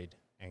avoid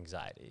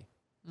anxiety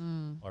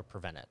or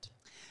prevent it?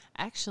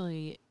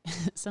 Actually,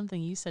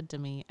 something you said to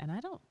me, and I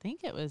don't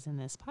think it was in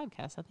this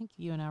podcast, I think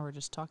you and I were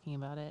just talking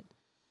about it,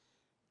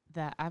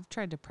 that I've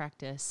tried to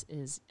practice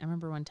is, I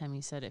remember one time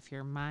you said, if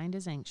your mind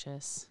is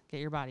anxious, get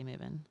your body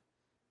moving.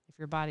 If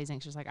your body's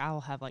anxious, like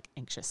I'll have like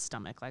anxious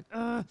stomach, like,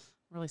 I'm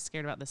really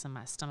scared about this and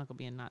my stomach will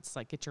be in knots.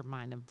 Like, get your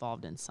mind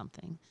involved in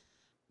something.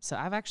 So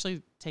I've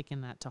actually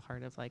taken that to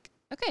heart of like,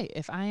 okay,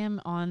 if I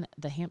am on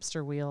the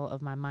hamster wheel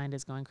of my mind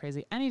is going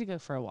crazy, I need to go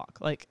for a walk.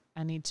 Like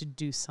I need to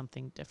do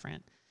something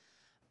different.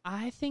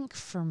 I think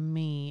for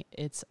me,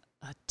 it's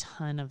a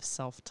ton of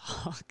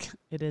self-talk.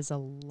 It is a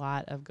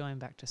lot of going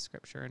back to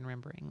scripture and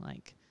remembering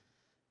like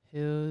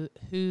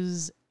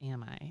whose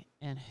am I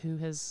and who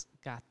has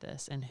got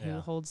this and who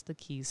holds the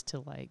keys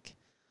to like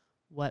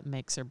what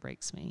makes or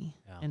breaks me.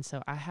 Yeah. And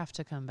so I have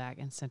to come back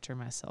and center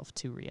myself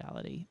to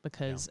reality,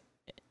 because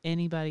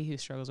anybody who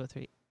struggles with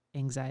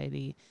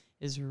anxiety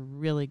is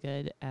really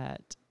good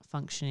at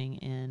functioning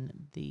in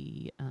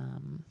the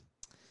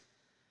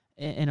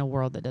in a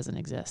world that doesn't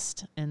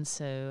exist. And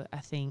so I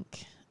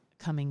think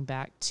coming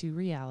back to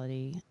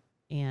reality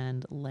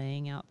and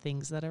laying out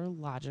things that are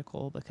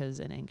logical, because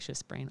an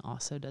anxious brain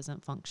also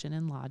doesn't function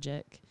in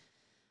logic,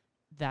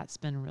 that's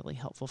been really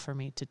helpful for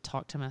me to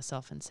talk to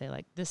myself and say,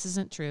 like, this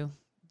isn't true.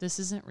 This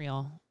isn't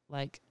real.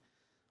 Like,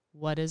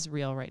 what is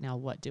real right now?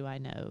 What do I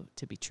know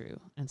to be true?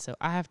 And so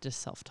I have to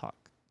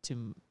self-talk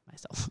to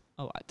myself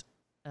a lot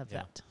of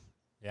that.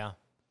 Yeah.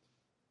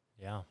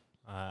 Yeah.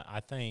 I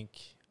think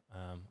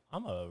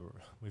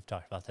we've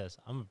talked about this.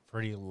 I'm a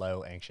pretty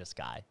low anxious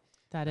guy.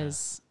 That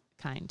is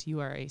kind. You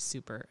are a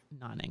super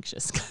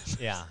non-anxious guy.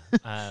 Yeah.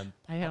 I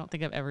don't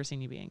think I've ever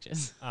seen you be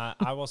anxious.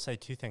 I will say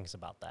two things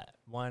about that.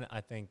 One,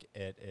 I think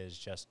it is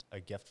just a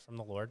gift from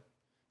the Lord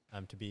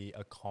to be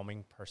a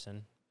calming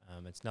person.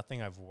 It's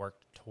nothing I've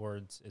worked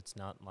towards. It's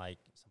not like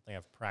something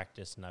I've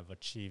practiced and I've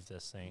achieved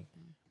this thing.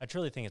 Mm-hmm. I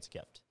truly think it's a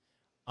gift.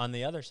 On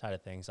the other side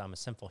of things, I'm a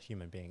sinful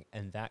human being,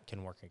 and that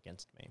can work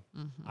against me.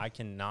 Mm-hmm. I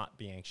cannot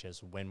be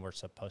anxious when we're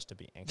supposed to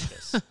be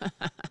anxious.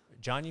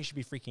 John, you should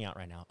be freaking out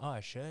right now. Oh, I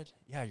should?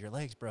 Yeah, your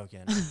leg's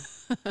broken.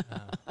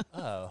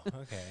 Oh,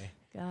 okay.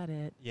 Got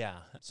it. Yeah.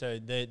 So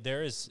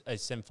there is a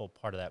sinful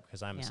part of that,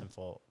 because I'm a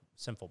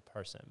sinful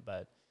person,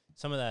 but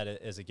some of that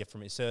is a gift for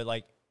me. So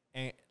like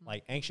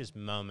anxious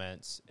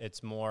moments,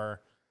 it's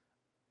more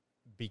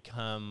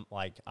become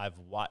like I've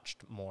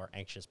watched more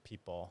anxious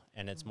people,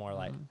 and it's more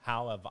like,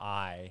 how have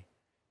I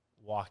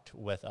walked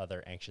with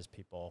other anxious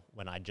people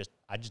when I just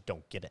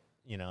don't get it?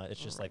 You know, it's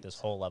just like this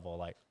whole level,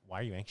 like, why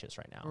are you anxious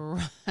right now?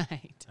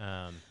 Right.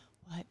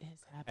 What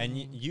is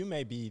happening? And you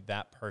may be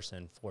that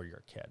person for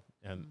your kid.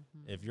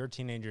 If your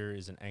teenager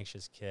is an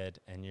anxious kid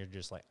and you're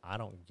just like, I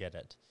don't get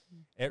it.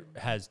 It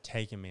has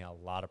taken me a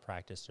lot of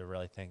practice to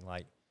really think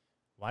like,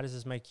 why does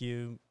this make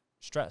you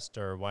stressed,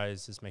 or why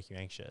does this make you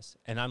anxious?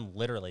 And I'm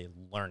literally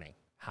learning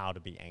how to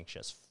be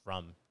anxious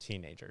from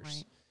teenagers.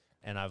 Right.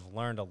 And I've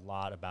learned a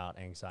lot about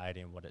anxiety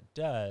and what it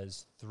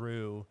does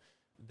through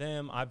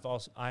them.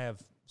 I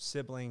have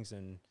siblings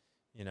and,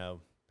 you know,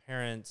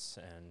 parents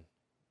and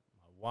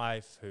my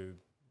wife who,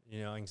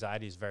 you know,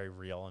 anxiety is very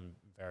real and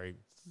very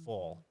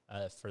full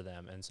for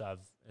them. And so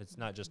it's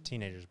not just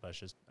teenagers, but it's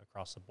just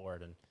across the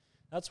board. And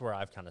that's where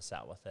I've kind of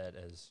sat with it,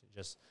 is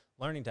just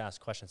learning to ask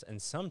questions. And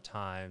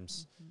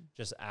sometimes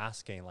just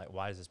asking, like,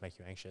 why does this make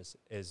you anxious,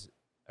 is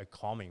a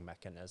calming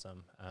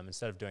mechanism.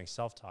 Instead of doing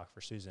self-talk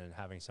for Susan and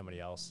having somebody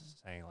else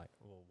saying, like,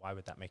 well, why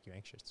would that make you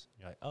anxious?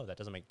 You're like, oh, that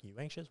doesn't make you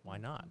anxious? Why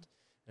not?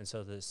 And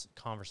so this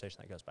conversation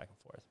that goes back and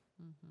forth.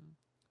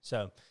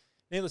 So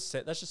needless to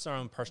say, that's just our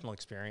own personal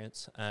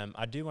experience.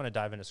 I do want to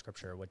dive into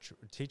scripture, which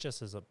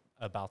teaches us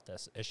about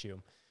this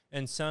issue.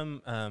 And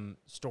some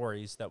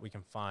stories that we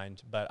can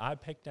find, but I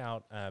picked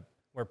out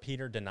where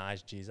Peter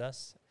denies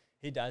Jesus.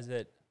 He does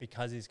it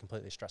because he's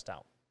completely stressed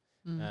out.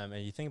 And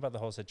you think about the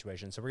whole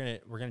situation. So we're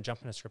gonna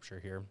jump into scripture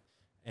here,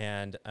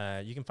 and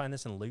you can find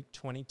this in Luke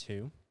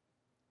 22,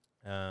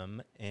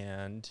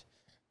 and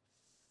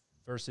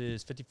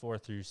verses 54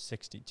 through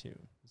 62.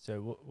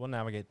 So we'll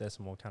navigate this,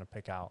 and we'll kind of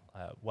pick out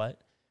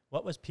what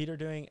was Peter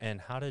doing and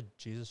how did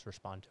Jesus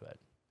respond to it.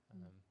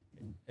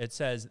 It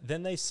says,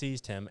 then they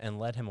seized him and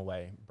led him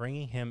away,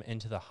 bringing him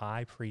into the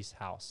high priest's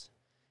house.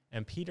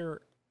 And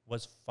Peter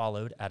was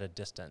followed at a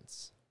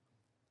distance.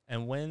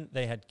 And when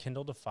they had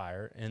kindled a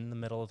fire in the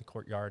middle of the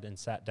courtyard and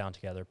sat down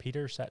together,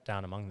 Peter sat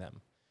down among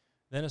them.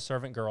 Then a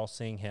servant girl,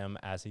 seeing him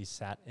as he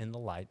sat in the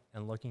light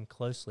and looking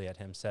closely at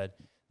him, said,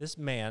 this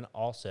man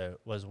also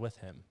was with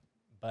him.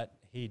 But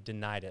he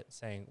denied it,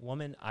 saying,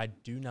 woman, I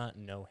do not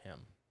know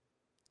him.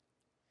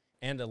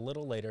 And a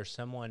little later,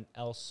 someone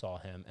else saw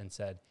him and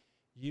said,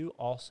 you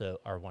also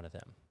are one of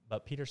them.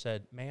 But Peter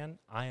said, man,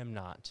 I am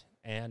not.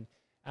 And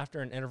after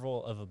an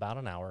interval of about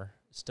an hour,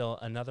 still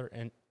another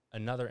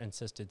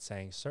insisted,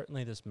 saying,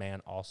 certainly this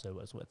man also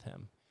was with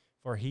him,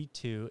 for he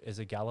too is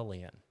a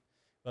Galilean.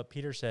 But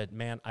Peter said,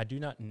 man, I do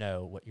not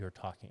know what you're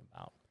talking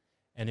about.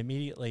 And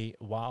immediately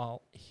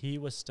while he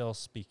was still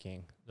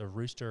speaking, the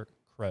rooster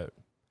crowed.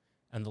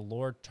 And the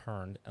Lord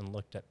turned and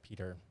looked at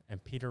Peter,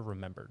 and Peter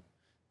remembered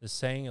the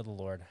saying of the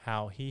Lord,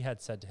 how he had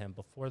said to him,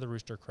 before the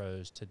rooster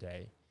crows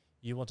today,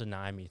 you will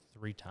deny me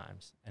 3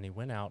 times. And he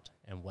went out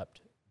and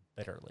wept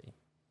bitterly.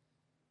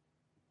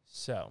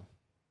 So,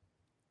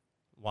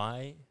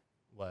 why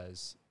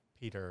was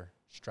Peter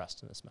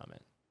stressed in this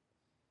moment?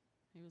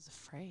 He was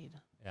afraid.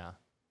 Yeah.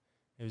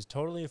 He was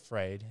totally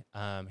afraid.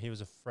 He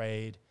was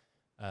afraid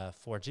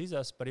for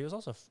Jesus, but he was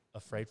also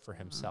afraid for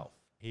himself.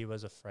 He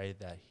was afraid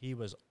that he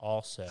was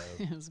also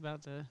I was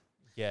about to.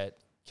 get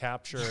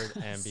captured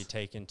and be Yes.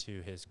 taken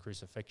to his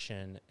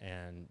crucifixion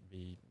and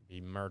be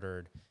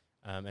murdered.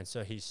 And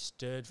so he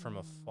stood from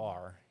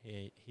afar.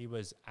 He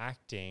was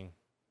acting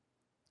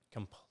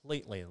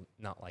completely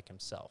not like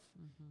himself.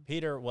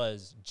 Peter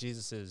was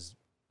Jesus's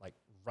like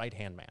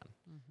right-hand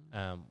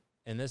man.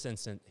 In this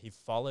instant, he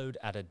followed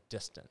at a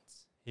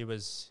distance. He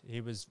was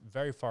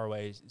very far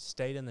away,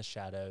 stayed in the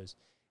shadows,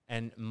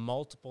 and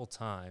multiple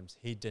times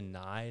he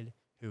denied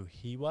who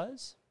he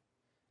was,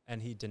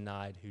 and he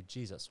denied who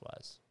Jesus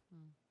was,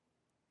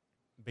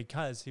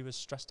 because he was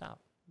stressed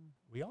out.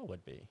 We all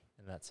would be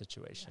in that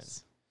situation.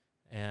 Yes.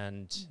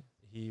 And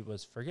he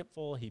was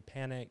forgetful. He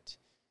panicked.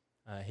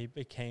 He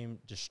became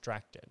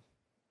distracted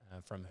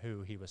from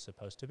who he was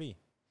supposed to be.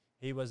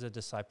 He was a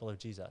disciple of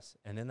Jesus.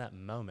 And in that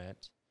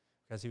moment,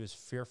 because he was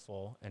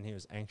fearful and he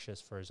was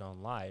anxious for his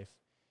own life,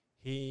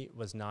 he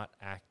was not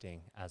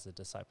acting as a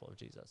disciple of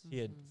Jesus. He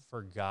had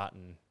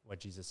forgotten what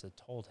Jesus had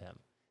told him,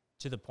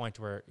 to the point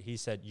where he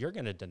said, "You're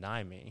going to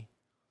deny me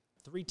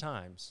 3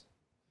 times."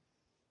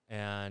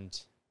 And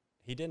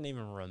he didn't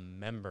even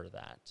remember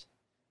that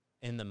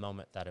in the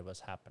moment that it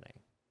was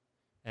happening.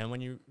 And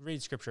when you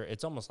read scripture,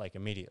 it's almost like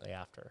immediately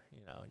after,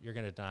 you're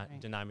going to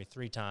deny me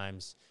 3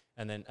 times.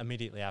 And then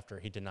immediately after,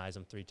 he denies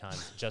him 3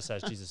 times, just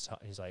as Jesus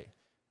taught. He's like,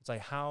 it's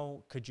like,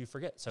 how could you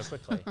forget so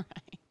quickly?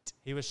 Right.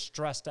 He was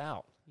stressed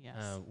out.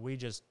 Yes. We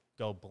just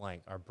go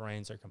blank. Our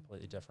brains are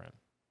completely different.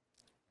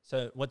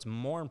 So what's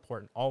more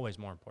important, always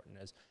more important,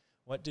 is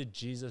what did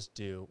Jesus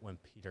do when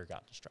Peter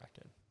got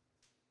distracted?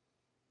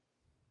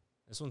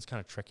 This one's kind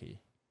of tricky.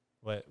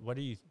 What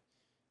do you,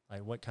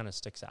 like, what kind of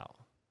sticks out?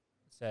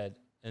 It said,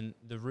 and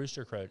the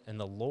rooster crowed, and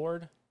the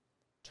Lord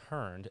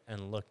turned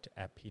and looked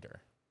at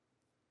Peter.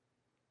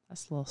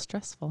 That's a little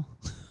stressful.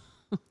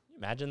 Can you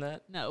imagine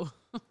that? No.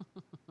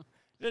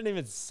 He didn't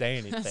even say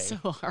anything. That's so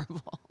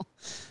horrible.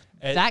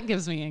 It- That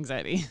gives me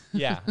anxiety.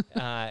 Yeah.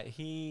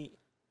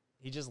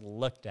 He just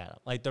looked at him.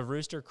 Like, the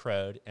rooster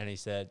crowed, and he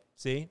said,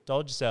 "See,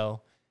 told you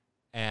so."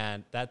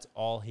 And that's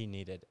all he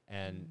needed.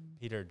 And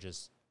Peter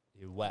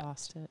he wept.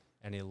 Lost it.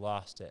 And he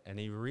lost it. And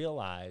he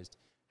realized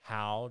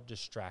how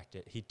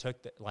distracted. He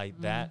took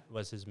that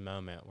was his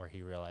moment where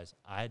he realized,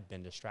 I had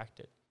been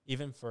distracted,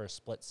 even for a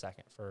split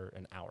second, for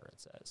an hour, it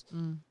says.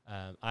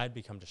 I had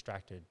become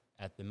distracted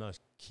at the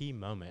most key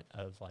moment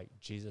of, like,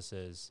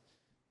 Jesus's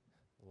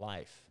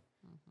life,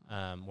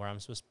 where I'm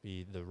supposed to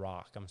be the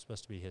rock. I'm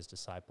supposed to be his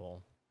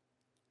disciple.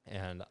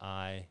 And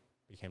I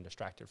became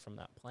distracted from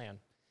that plan.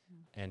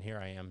 And here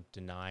I am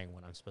denying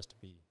when I'm supposed to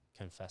be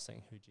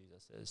confessing who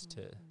Jesus is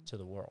to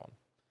the world.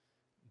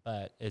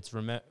 But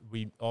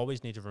we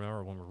always need to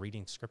remember when we're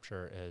reading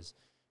scripture is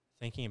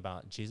thinking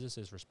about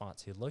Jesus'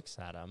 response. He looks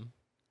at him,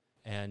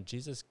 and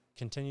Jesus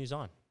continues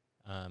on.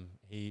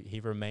 He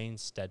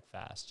remains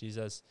steadfast.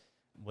 Jesus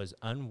was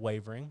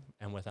unwavering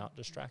and without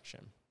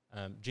distraction.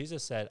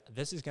 Jesus said,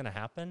 "This is going to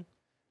happen,"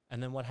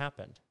 and then what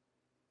happened?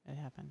 It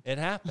happened. It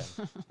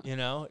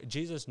happened.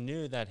 Jesus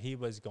knew that he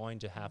was going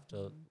to have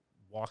to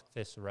walk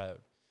this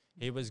road.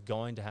 He was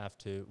going to have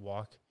to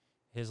walk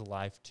his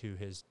life to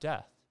his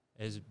death,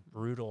 his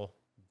brutal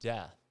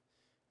death.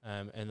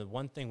 And the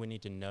one thing we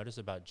need to notice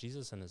about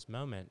Jesus in this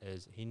moment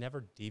is he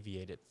never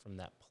deviated from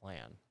that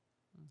plan.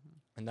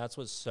 And that's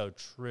what's so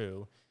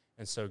true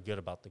and so good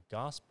about the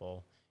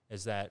gospel,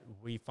 is that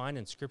we find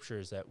in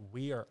scriptures that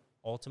we are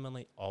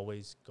ultimately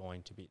always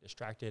going to be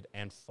distracted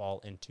and fall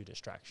into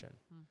distraction.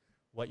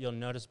 What you'll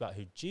notice about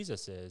who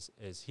Jesus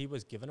is he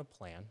was given a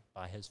plan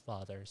by his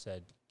Father,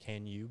 said,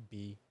 "Can you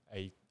be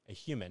a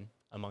human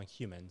among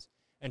humans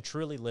and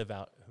truly live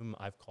out whom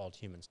I've called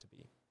humans to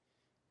be?"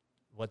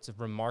 What's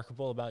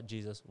remarkable about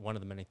Jesus, one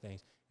of the many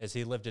things, is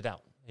he lived it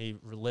out. He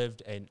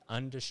lived an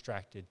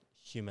undistracted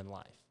human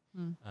life.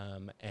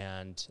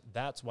 And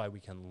that's why we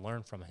can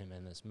learn from him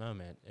in this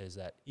moment, is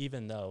that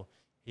even though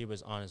he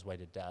was on his way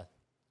to death,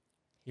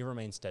 he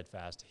remained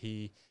steadfast.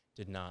 He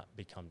did not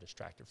become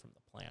distracted from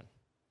the plan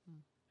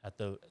at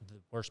the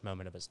worst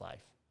moment of his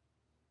life.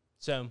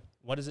 So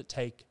what does it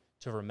take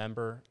to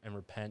remember and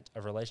repent?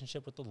 A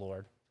relationship with the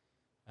Lord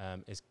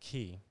is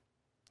key.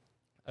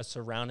 A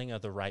surrounding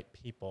of the right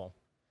people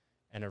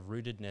and a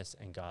rootedness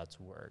in God's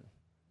word.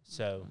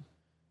 So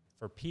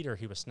for Peter,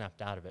 he was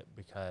snapped out of it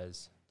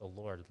because the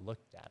Lord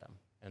looked at him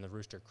and the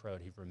rooster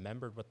crowed. He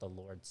remembered what the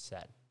Lord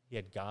said. He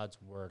had God's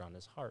word on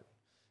his heart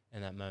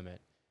in that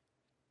moment.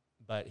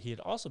 But he had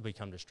also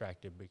become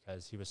distracted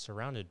because he was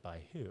surrounded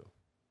by who?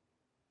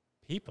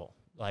 People,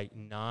 like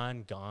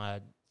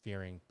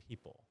non-God-fearing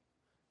people.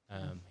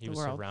 He was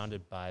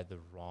surrounded by the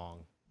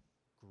wrong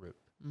group.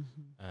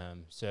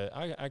 So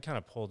I kind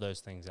of pull those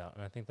things out,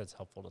 and I think that's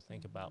helpful to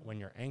think about. When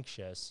you're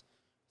anxious,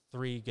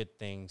 3 good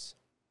things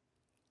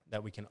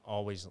that we can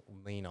always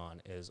lean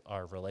on is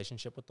our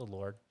relationship with the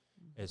Lord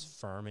is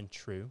firm and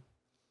true.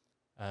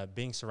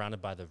 Being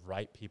surrounded by the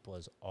right people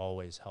is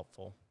always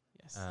helpful.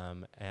 Yes.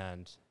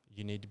 And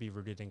you need to be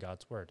rooted in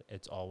God's word.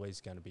 It's always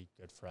going to be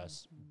good for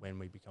us when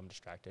we become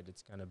distracted.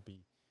 It's going to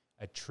be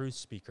a truth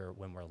speaker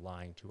when we're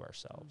lying to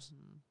ourselves.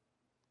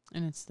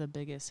 And it's the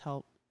biggest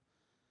help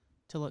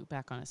to look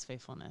back on his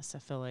faithfulness. I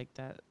feel like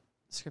that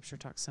scripture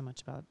talks so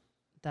much about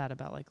that,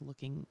 about like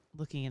looking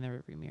in the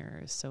rearview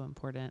mirror is so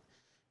important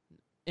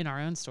in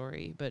our own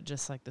story, but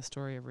just like the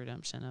story of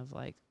redemption of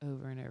like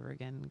over and over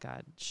again,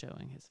 God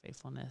showing his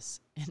faithfulness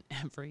in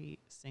every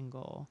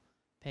single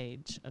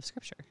page of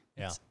scripture.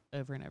 Yeah. It's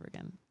over and over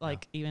again.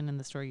 Like even in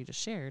the story you just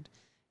shared,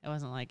 it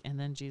wasn't like, and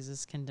then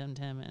Jesus condemned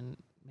him and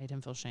made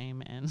him feel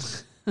shame and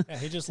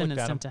He just sentenced looked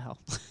at him him. to hell.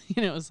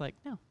 You know, it was like,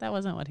 no, that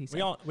wasn't what he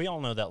said. We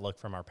all know that look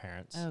from our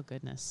parents. Oh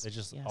goodness. They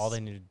just Yes. all they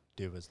needed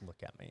to do was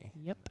look at me.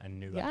 Yep. I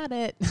knew Got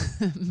it.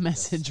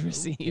 Message Yes,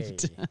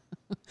 received.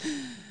 okay.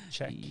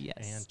 Check Yes.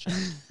 and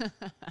check.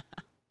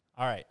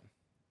 All right.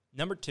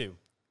 Number 2,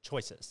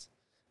 choices.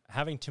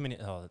 Having too many.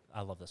 Oh,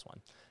 I love this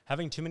one.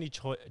 Having too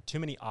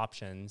many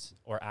options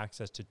or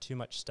access to too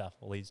much stuff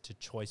leads to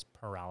choice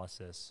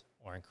paralysis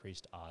or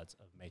increased odds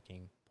of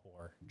making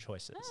poor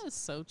choices. That is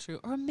so true.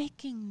 Or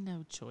making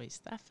no choice.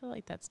 I feel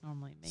like that's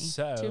normally me.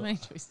 So, too many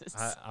choices.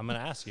 I'm going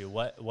to ask you,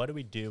 what do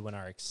we do when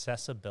our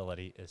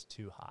accessibility is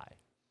too high?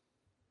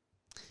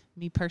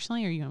 Me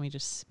personally, or you want me to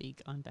just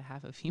speak on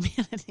behalf of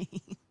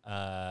humanity?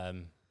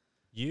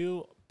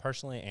 You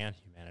personally and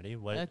humanity.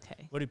 What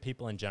do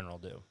people in general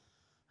do?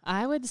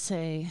 I would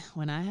say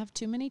when I have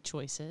too many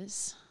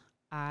choices,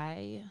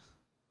 I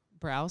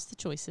browse the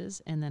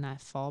choices and then I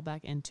fall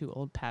back into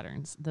old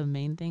patterns. The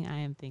main thing I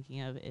am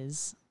thinking of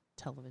is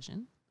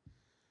television.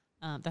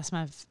 That's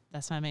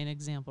my main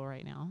example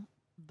right now.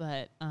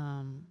 But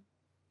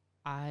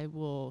I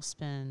will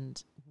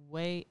spend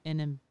an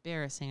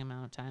embarrassing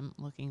amount of time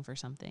looking for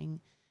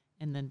something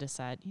and then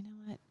decide, you know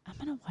what, I'm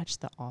going to watch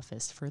The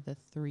Office for the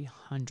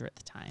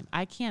 300th time.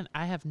 I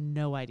have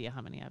no idea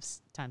how many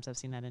times I've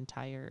seen that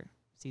entire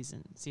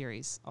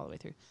series all the way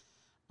through.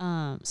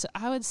 So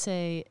I would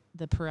say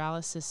the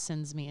paralysis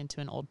sends me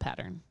into an old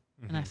pattern.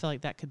 Mm-hmm. And I feel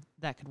like that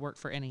could work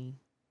for anything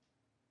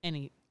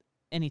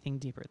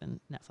deeper than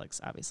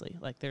Netflix, obviously.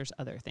 Like there's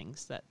other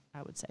things that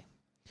I would say.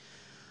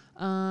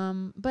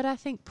 But I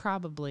think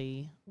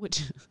probably,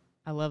 which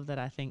I love that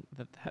I think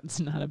that that's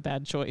not a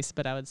bad choice,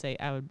 but I would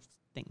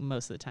think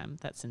most of the time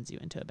that sends you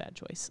into a bad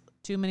choice.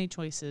 Too many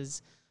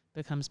choices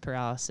becomes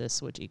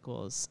paralysis, which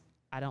equals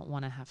I don't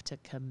want to have to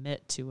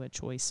commit to a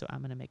choice, so I'm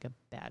going to make a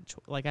bad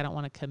choice. Like I don't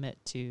want to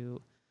commit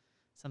to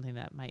something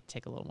that might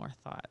take a little more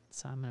thought,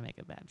 so I'm going to make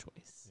a bad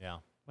choice. Yeah.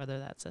 Whether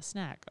that's a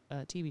snack, a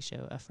TV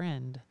show, a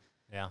friend,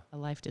 a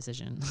life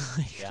decision.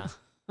 Yeah.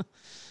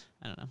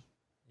 I don't know.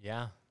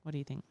 Yeah. What do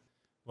you think?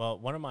 Well,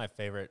 one of my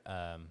favorite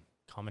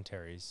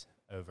commentaries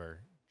over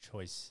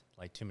choice,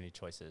 like too many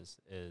choices,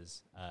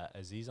 is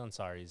Aziz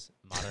Ansari's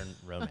Modern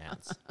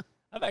Romance.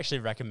 I've actually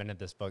recommended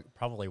this book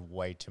probably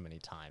way too many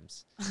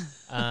times.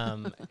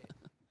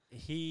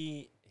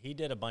 He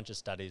did a bunch of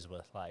studies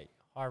with like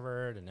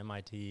Harvard and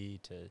MIT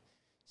to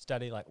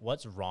study like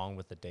what's wrong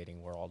with the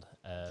dating world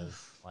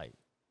of like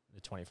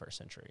the 21st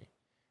century.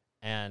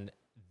 And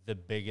the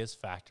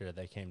biggest factor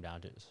they came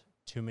down to is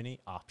too many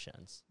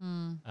options.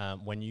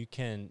 When you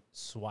can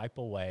swipe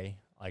away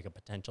like a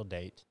potential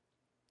date,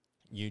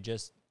 you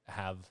just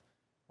have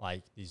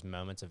like these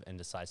moments of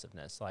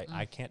indecisiveness. Like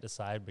I can't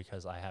decide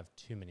because I have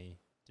too many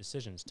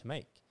decisions to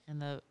make.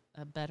 And a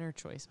better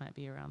choice might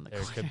be around the There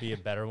corner. could be a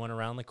better one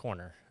around the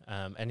corner.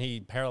 And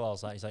he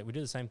parallels that. He's like, we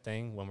do the same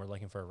thing when we're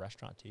looking for a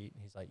restaurant to eat.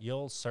 He's like,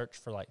 you'll search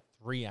for like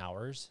 3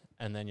 hours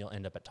and then you'll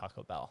end up at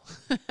Taco Bell.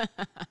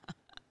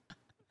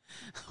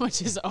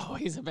 Which is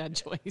always a bad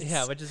choice.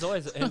 Yeah, which is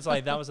always, it's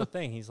like, that was the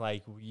thing. He's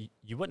like,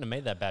 you wouldn't have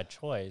made that bad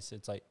choice.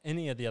 It's like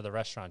any of the other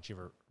restaurants you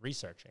were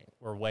researching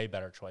were way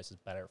better choices,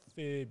 better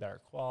food, better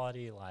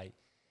quality, like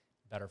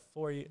better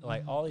for you,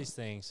 like all these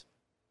things.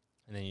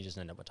 And then you just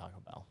end up with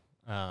Taco Bell.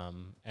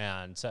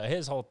 And so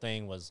his whole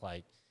thing was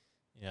like,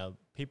 you know,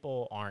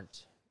 people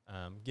aren't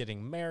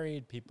getting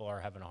married. People are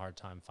having a hard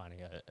time finding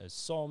a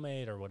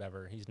soulmate or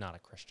whatever. He's not a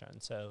Christian.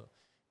 So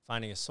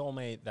finding a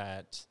soulmate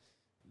that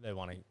they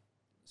want to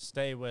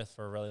stay with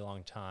for a really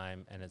long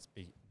time, and it's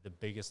the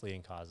biggest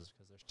leading cause is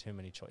because there's too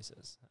many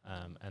choices,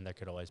 and there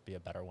could always be a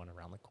better one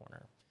around the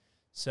corner.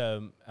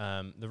 So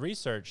the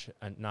research,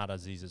 not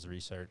Aziz's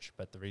research,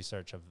 but the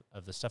research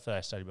of the stuff that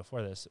I studied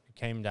before this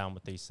came down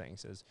with these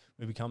things: is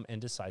we become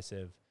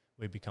indecisive,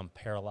 we become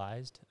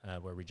paralyzed,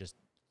 where we just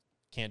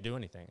can't do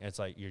anything. It's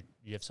like you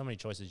have so many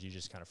choices, you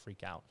just kind of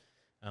freak out.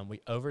 We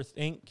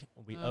overthink,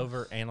 we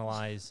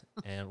overanalyze,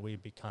 and we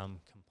become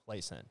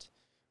complacent.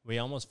 We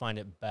almost find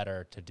it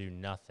better to do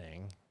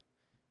nothing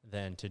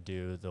than to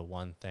do the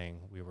one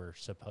thing we were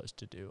supposed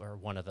to do, or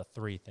one of the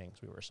 3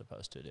 things we were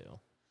supposed to do.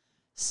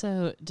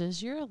 So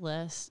does your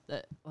list,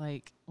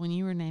 like when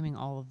you were naming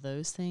all of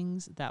those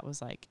things, that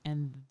was like,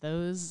 and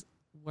those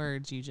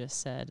words you just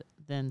said,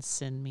 then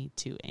send me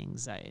to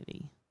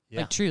anxiety. Yeah.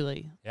 Like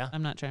truly. Yeah.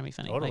 I'm not trying to be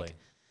funny. Totally. Like,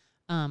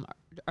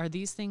 are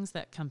these things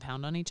that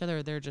compound on each other,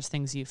 or they're just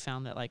things you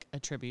found that like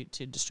attribute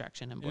to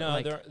distraction and No,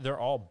 like, they're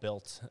all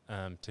built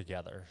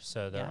together.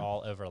 So they're Yeah.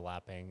 all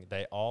overlapping.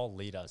 They all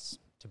lead us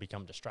to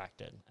become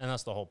distracted. And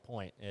that's the whole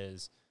point,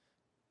 is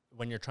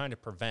when you're trying to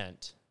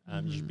prevent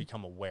You should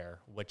become aware,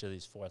 which of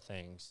these four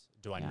things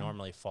do I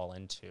normally fall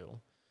into?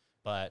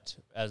 But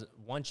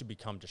once you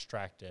become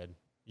distracted,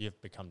 you've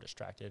become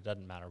distracted. It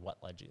doesn't matter what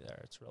led you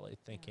there. It's really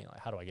thinking, like,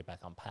 how do I get back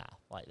on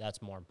path? Like,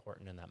 that's more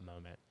important in that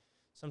moment.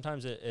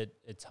 Sometimes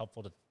it's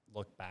helpful to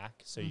look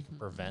back so you can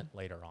prevent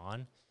later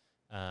on.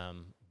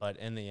 But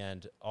in the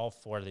end, all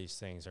four of these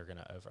things are going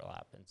to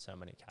overlap in so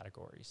many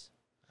categories.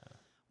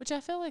 Which I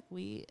feel like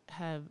we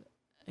have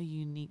a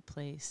unique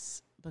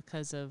place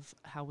because of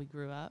how we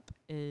grew up.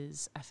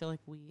 Is I feel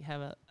like we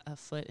have a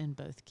foot in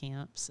both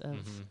camps of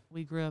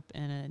we grew up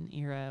in an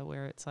era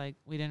where it's like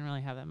we didn't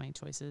really have that many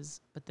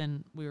choices, but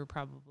then we were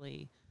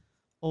probably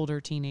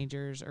older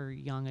teenagers or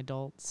young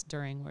adults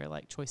during where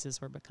like choices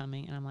were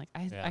becoming. And I'm like,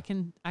 I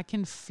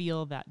can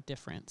feel that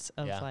difference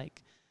of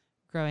like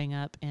growing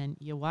up and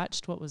you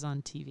watched what was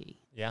on TV.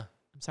 Yeah.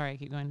 I'm sorry, I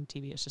keep going to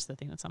TV. It's just the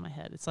thing that's on my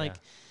head. It's like,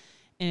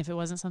 and if it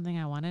wasn't something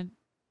I wanted,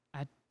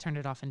 I turned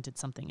it off and did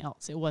something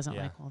else. It wasn't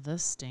like, well,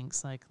 this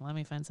stinks. Like, let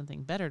me find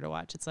something better to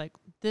watch. It's like,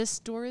 this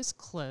door is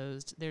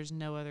closed. There's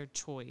no other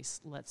choice.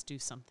 Let's do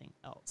something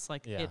else.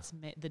 Like it's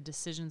the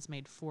decision's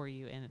made for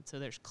you. And so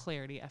there's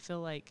clarity. I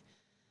feel like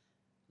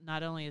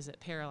not only is it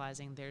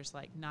paralyzing, there's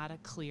like not a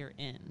clear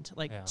end.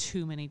 Like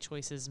too many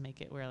choices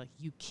make it where like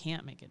you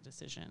can't make a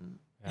decision.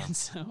 Yeah. And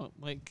so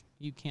like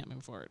you can't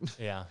move forward.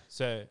 Yeah.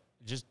 So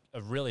just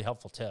a really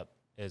helpful tip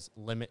is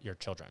limit your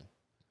children.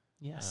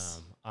 Yes.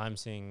 I'm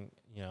seeing,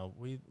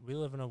 we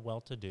live in a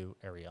well-to-do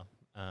area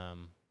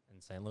in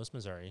St. Louis,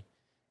 Missouri,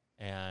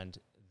 and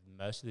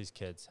most of these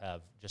kids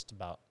have just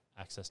about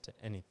access to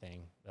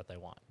anything that they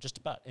want, just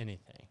about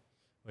anything,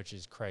 which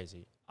is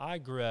crazy. I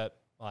grew up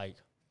like,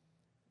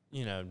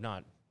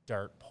 not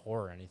dirt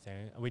poor or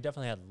anything. We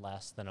definitely had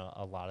less than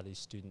a lot of these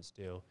students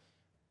do,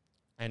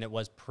 and it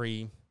was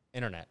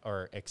pre-internet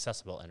or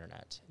accessible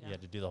internet. Yeah. You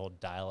had to do the whole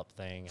dial-up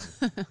thing,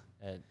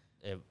 and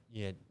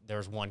there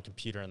was one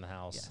computer in the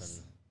house,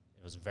 and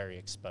it was very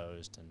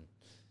exposed,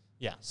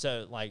 and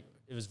so like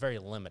it was very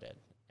limited,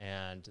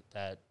 and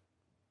that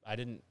I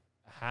didn't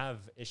have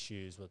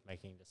issues with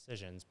making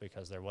decisions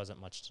because there wasn't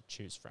much to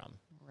choose from.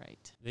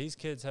 Right. These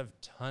kids have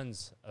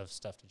tons of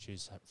stuff to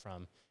choose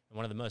from, and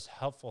one of the most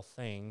helpful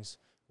things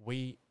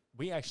we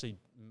actually,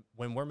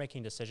 when we're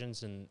making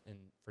decisions in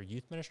for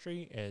youth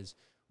ministry, is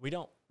we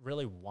don't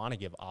really want to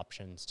give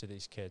options to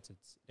these kids.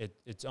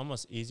 It's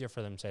almost easier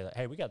for them to say, like,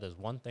 hey, we got this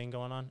one thing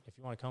going on. If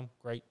you want to come,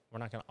 great. We're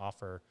not going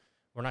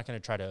to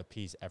try to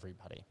appease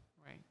everybody.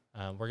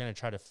 Right. We're going to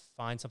try to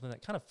find something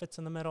that kind of fits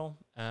in the middle,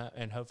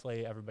 and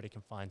hopefully everybody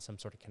can find some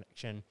sort of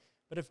connection.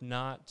 But if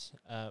not,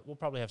 we'll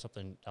probably have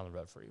something down the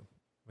road for you.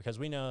 Because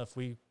we know if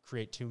we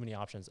create too many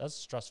options, that's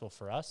stressful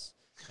for us,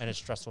 and it's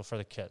stressful for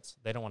the kids.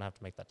 They don't want to have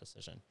to make that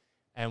decision.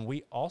 And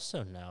we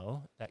also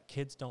know that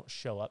kids don't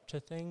show up to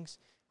things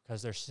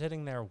because they're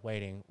sitting there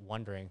waiting,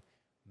 wondering,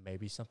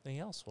 maybe something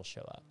else will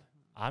show up.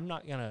 I'm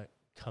not going to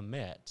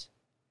commit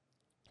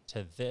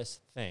to this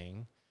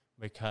thing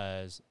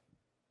because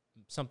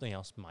something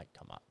else might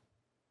come up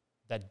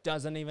that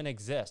doesn't even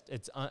exist.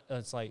 It's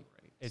like,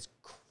 it's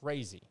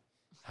crazy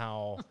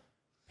how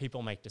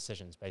people make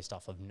decisions based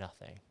off of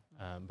nothing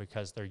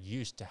because they're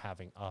used to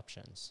having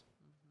options.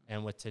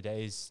 And with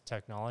today's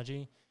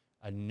technology,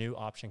 a new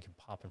option can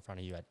pop in front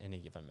of you at any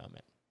given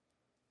moment.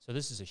 So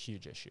this is a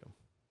huge issue.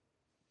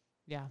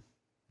 Yeah.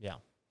 Yeah.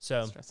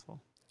 So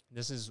stressful.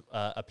 This is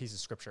a piece of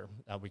scripture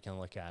that we can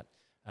look at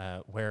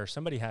where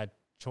somebody had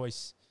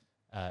choice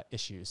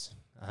issues.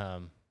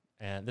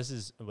 And this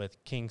is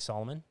with King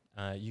Solomon.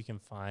 You can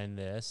find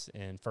this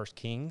in 1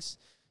 Kings.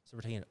 So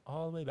we're taking it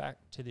all the way back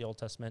to the Old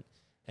Testament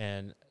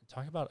and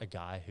talk about a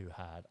guy who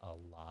had a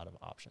lot of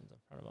options in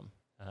front of him.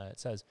 It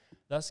says,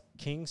 thus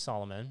King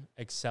Solomon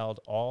excelled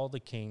all the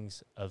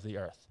kings of the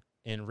earth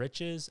in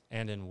riches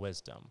and in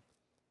wisdom.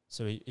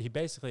 So he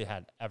basically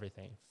had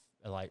everything,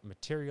 like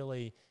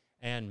materially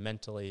and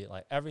mentally,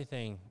 like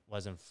everything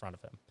was in front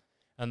of him.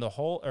 And the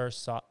whole earth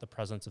sought the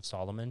presence of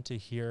Solomon to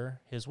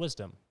hear his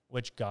wisdom,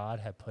 which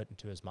God had put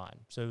into his mind.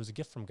 So it was a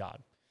gift from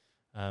God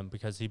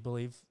because he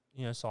believed,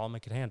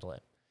 Solomon could handle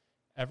it.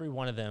 Every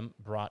one of them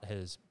brought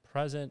his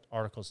present,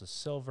 articles of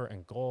silver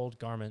and gold,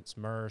 garments,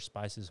 myrrh,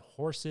 spices,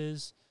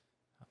 horses.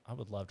 I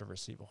would love to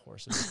receive a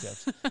horse as a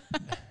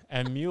gift.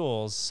 And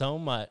mules, so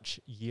much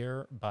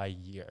year by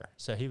year.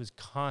 So he was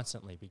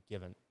constantly be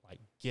given like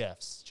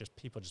gifts, just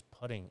people just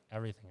putting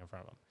everything in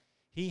front of him.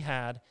 He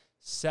had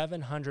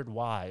 700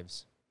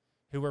 wives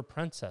who were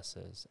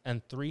princesses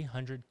and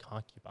 300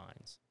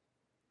 concubines.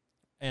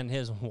 And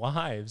his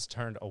wives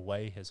turned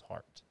away his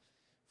heart.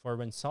 For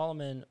when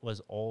Solomon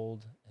was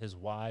old, his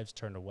wives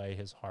turned away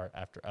his heart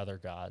after other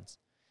gods,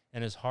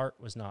 and his heart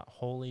was not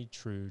wholly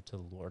true to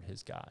the Lord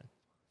his God,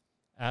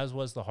 as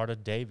was the heart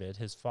of David,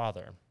 his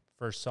father.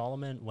 For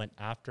Solomon went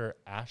after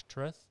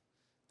Ashtoreth,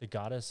 the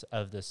goddess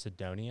of the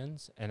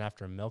Sidonians, and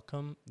after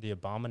Milcom, the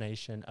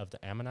abomination of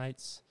the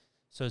Ammonites.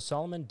 So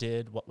Solomon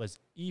did what was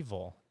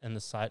evil in the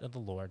sight of the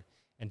Lord,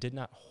 and did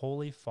not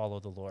wholly follow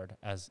the Lord,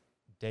 as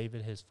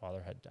David his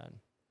father had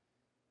done.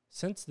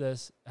 Since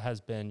this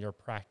has been your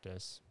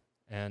practice,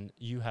 and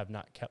you have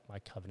not kept my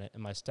covenant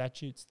and my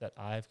statutes that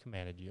I have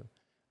commanded you,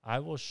 I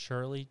will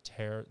surely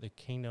tear the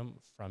kingdom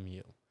from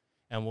you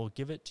and will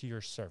give it to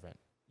your servant.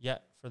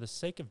 Yet for the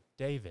sake of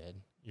David,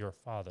 your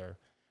father,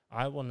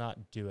 I will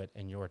not do it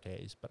in your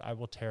days, but I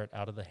will tear it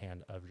out of the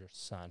hand of your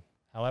son.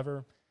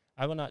 However,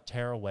 I will not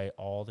tear away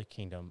all the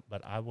kingdom,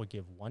 but I will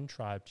give one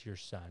tribe to your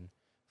son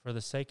for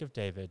the sake of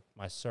David,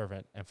 my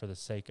servant, and for the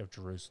sake of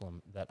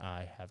Jerusalem that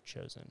I have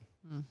chosen.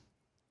 Mm.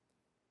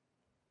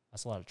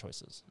 That's a lot of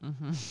choices.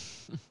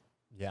 Mm-hmm.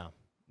 Yeah,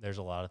 there's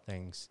a lot of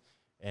things.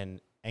 In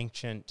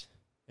ancient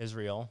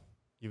Israel,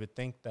 you would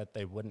think that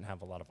they wouldn't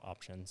have a lot of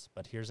options,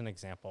 but here's an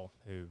example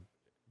who,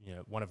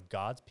 one of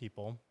God's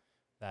people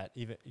that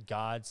even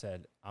God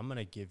said, I'm going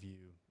to give you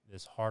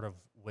this heart of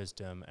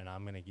wisdom and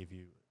I'm going to give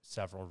you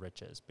several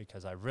riches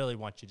because I really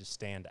want you to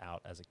stand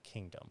out as a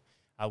kingdom.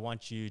 I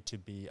want you to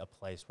be a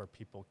place where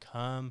people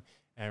come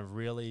and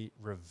really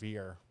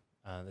revere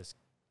this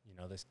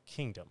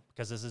kingdom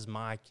because this is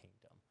my kingdom.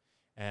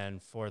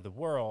 And for the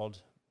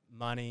world,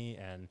 money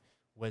and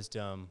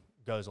wisdom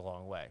goes a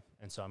long way.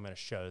 And so I'm going to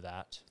show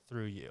that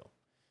through you.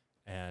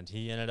 And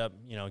he ended up,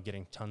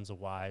 getting tons of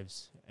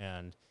wives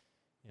and,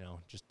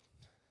 just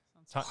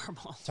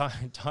Horrible.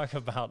 talk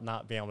about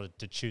not being able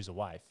to choose a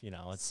wife.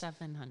 It's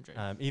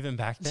 700. Even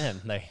back then,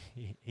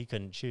 he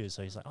couldn't choose.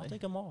 So he's like, I'll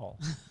take them all.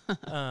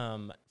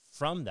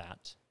 From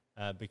that,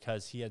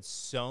 because he had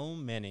so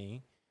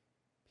many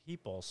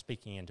people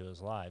speaking into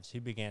his lives, he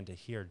began to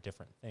hear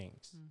different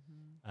things.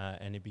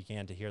 Mm-hmm. And he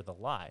began to hear the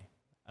lie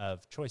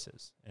of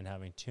choices and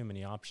having too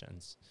many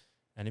options.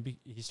 And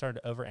he started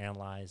to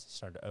overanalyze, he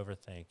started to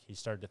overthink. He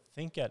started to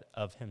think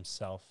of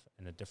himself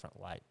in a different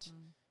light.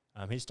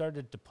 He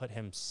started to put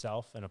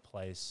himself in a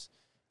place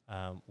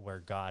where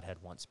God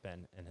had once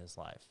been in his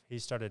life. He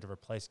started to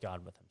replace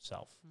God with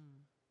himself,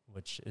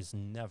 which is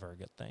never a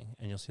good thing.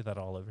 And you'll see that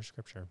all over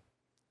Scripture.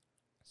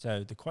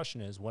 So the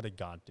question is, what did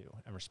God do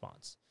in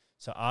response?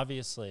 So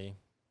obviously,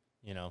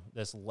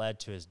 this led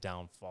to his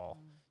downfall.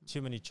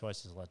 Too many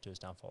choices led to his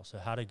downfall. So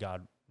how did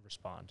God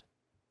respond?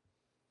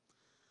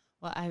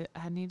 Well,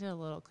 I needed a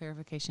little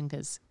clarification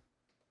because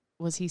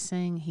was he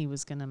saying he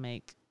was going to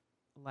make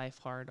life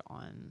hard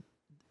on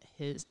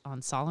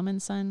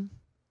Solomon's son?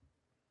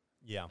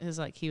 Yeah. It was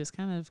like he was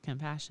kind of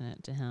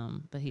compassionate to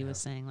him, but he was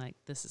saying like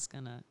this is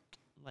going to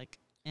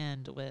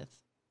end with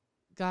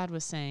God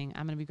was saying,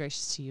 I'm going to be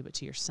gracious to you, but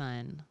to your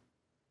son,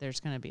 there's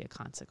going to be a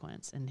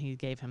consequence. And he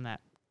gave him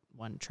that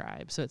one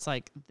tribe. So it's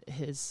like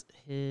his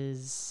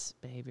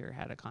behavior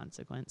had a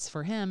consequence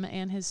for him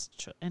and his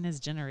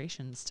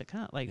generations to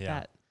come.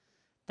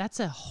 That's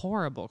a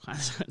horrible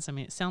consequence. I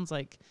mean, it sounds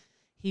like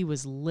he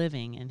was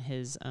living in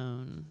his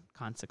own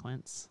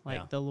consequence.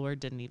 The Lord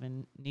didn't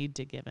even need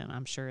to give him.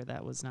 I'm sure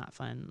that was not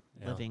fun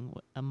living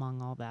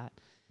among all that.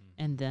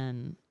 Mm-hmm. And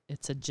then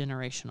it's a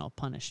generational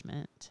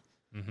punishment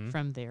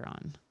from there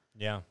on.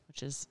 Yeah.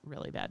 Which is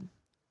really bad.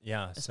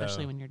 Yeah.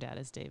 Especially when your dad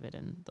is David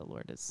and the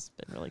Lord has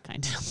been really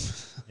kind to him.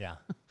 Yeah.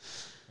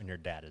 And your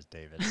dad is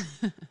David.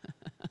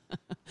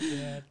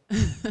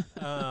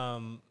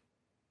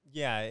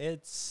 Yeah,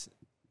 it's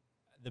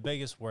the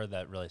biggest word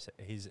that really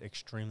he's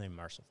extremely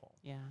merciful.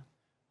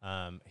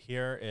 Yeah.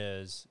 Here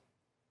is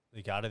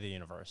the God of the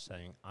universe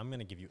saying, I'm going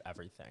to give you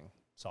everything,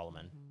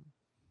 Solomon. Mm-hmm.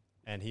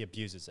 And he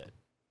abuses it.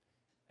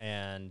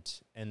 And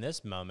in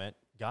this moment,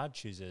 God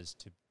chooses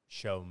to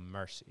show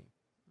mercy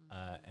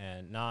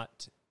and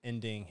not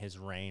ending his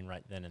reign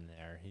right then and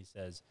there. He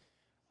says,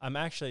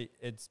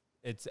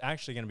 it's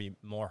actually going to be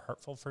more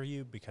hurtful for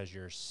you because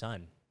your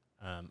son,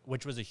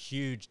 which was a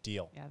huge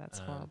deal. Yeah, that's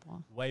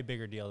horrible. Way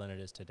bigger deal than it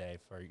is today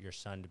for your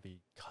son to be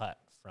cut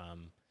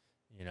from,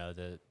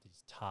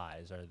 these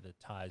ties or the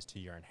ties to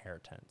your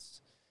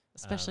inheritance.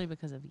 Especially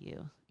because of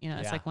you.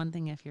 It's like one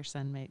thing if your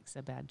son makes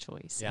a bad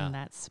choice, and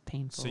that's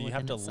painful. So you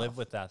have to itself. live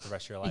with that the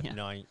rest of your life,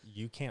 knowing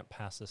you can't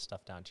pass this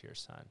stuff down to your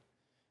son.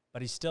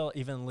 But he still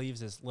even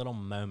leaves this little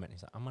moment.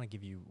 He's like, I'm going to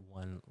give you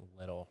one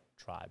little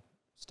tribe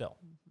still.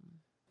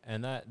 Mm-hmm.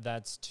 And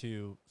that's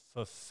to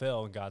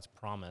fulfill God's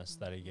promise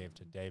that he gave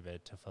to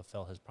David, to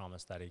fulfill his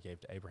promise that he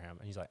gave to Abraham.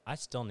 And he's like, I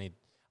still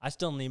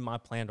need my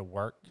plan to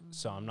work,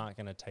 so I'm not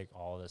going to take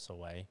all this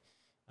away,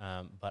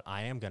 but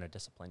I am going to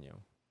discipline you.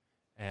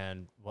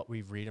 And what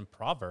we read in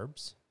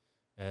Proverbs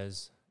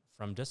is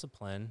from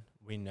discipline,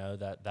 we know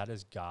that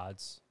is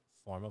God's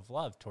form of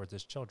love towards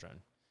his children.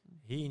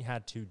 Mm-hmm. He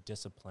had to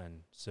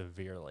discipline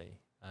severely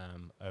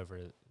over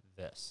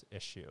this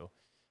issue,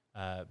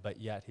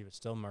 but yet he was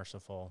still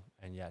merciful,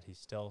 and yet he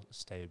still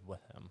stayed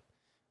with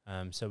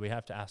him. So we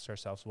have to ask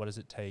ourselves, what does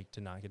it take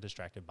to not get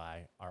distracted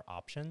by our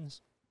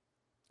options?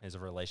 Is a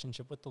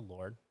relationship with the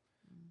Lord.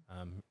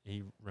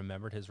 He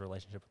remembered his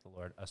relationship with the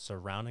Lord, a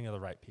surrounding of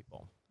the right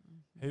people.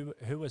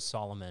 Who was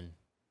Solomon,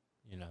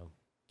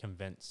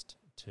 convinced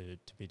to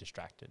be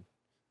distracted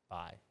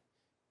by?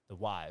 The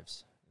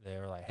wives. They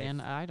were like, hey,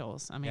 and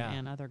idols.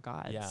 And other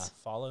gods. Yeah,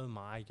 follow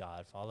my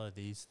God, follow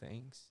these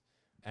things.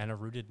 And a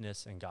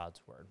rootedness in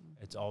God's word.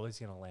 Mm-hmm. It's always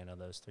going to land on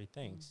those three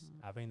things.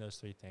 Mm-hmm. Having those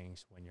three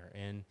things when you're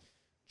in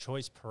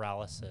choice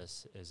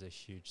paralysis is a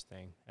huge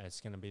thing. And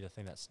it's going to be the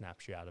thing that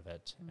snaps you out of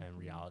it, and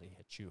reality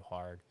hits you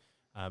hard.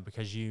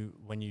 Because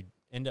when you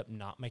end up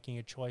not making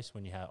a choice,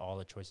 when you have all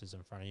the choices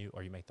in front of you,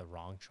 or you make the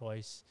wrong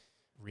choice,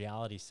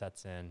 reality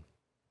sets in,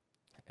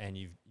 and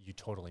you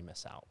totally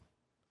miss out.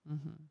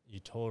 You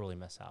totally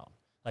miss out.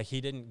 Like,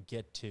 he didn't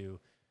get to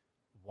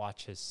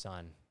watch his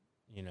son,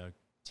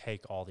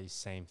 take all these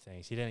same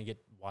things. He didn't get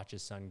to watch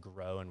his son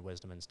grow in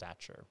wisdom and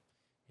stature.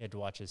 He had to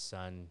watch his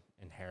son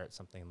inherit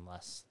something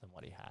less than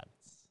what he had.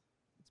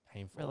 It's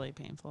painful. Really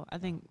painful. I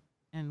think,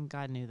 and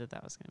God knew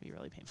that was going to be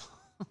really painful.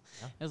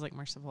 It was like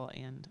merciful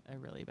and a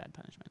really bad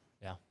punishment.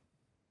 Yeah.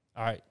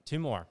 All right, 2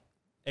 more.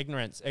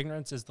 Ignorance.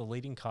 Ignorance is the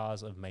leading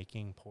cause of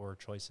making poor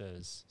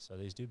choices. So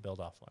these do build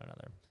off one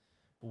another.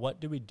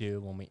 What do we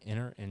do when we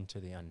enter into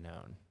the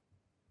unknown?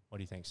 What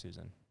do you think,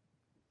 Susan?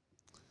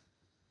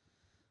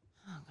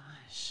 Oh,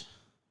 gosh.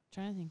 I'm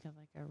trying to think of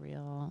like a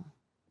real...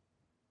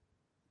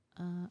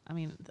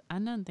 the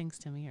unknown things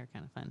to me are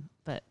kind of fun,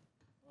 but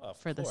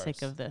for the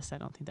sake of this, I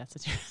don't think that's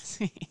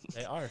interesting.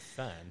 They are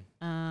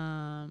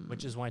fun.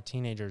 Which is why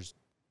teenagers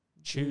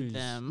choose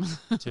them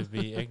to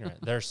be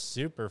ignorant. They're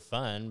super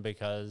fun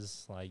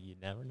because, like, you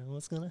never know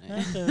what's going to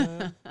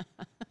happen.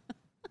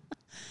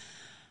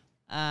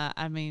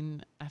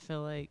 I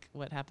feel like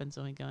what happens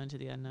when we go into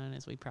the unknown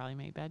is we probably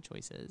make bad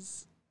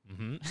choices.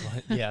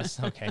 Yes.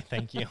 Okay.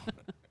 Thank you.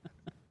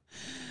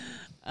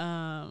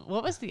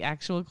 What was the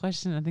actual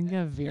question? I think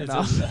I veered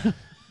off.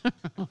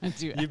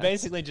 You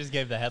basically just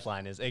gave the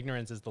headline is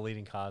ignorance is the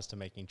leading cause to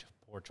making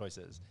poor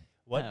choices.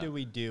 What do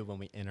we do when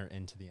we enter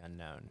into the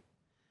unknown?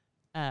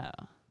 Oh.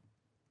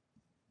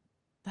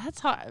 That's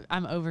hard.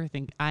 I'm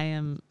overthinking. I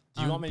am.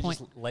 Do you want me to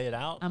just lay it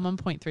out? I'm on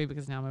point 3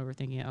 because now I'm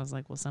overthinking it. I was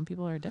like, well, some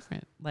people are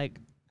different. Like,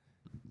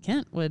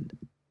 Kent would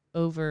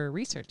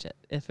over-research it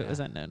if it was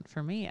unknown.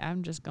 For me,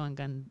 I'm just going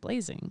gun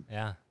blazing.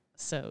 Yeah.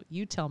 So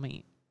you tell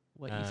me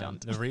what you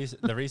found.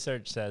 The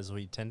research says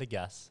we tend to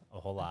guess a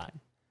whole lot.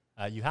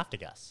 You have to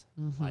guess.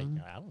 Like,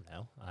 I don't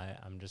know.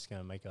 I'm just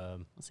going to make a...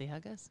 We'll see how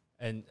it goes.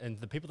 And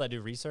the people that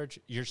do research,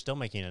 you're still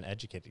making an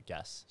educated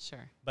guess.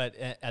 Sure. But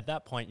at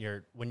that point,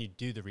 when you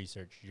do the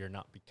research, you're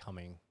not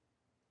becoming...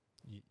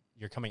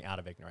 You're coming out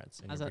of ignorance.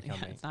 And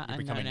It's not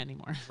unknown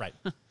anymore. Right.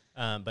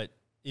 But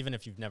even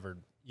if you've never...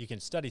 You can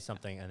study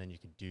something, and then you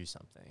can do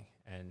something.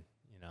 And,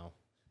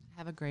 I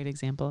have a great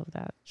example of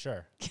that.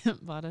 Sure.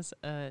 Kent bought us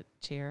a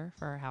chair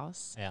for our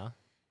house. Yeah.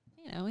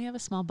 We have a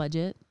small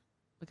budget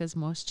because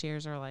most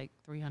chairs are like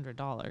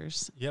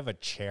 $300. You have a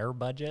chair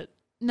budget?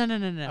 No.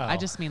 Oh. I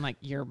just mean like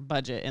your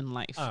budget in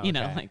life. Oh,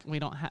 Like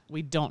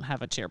we don't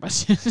have a chair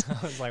budget.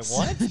 I was like,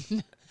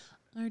 what?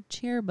 Our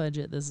chair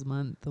budget this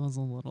month was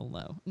a little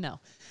low. No,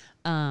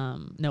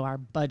 our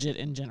budget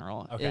in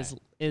general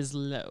is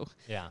low.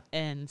 Yeah.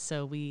 And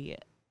so we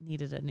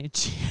needed a new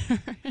chair.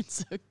 And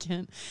so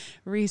Kent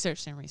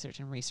researched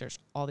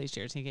all these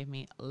chairs. He gave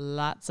me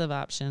lots of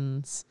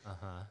options.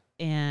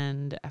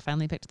 And I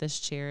finally picked this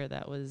chair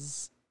that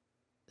was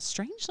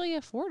strangely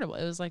affordable.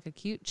 It was like a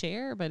cute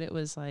chair, but it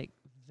was like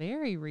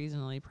very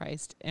reasonably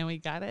priced. And we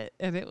got it,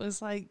 and it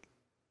was like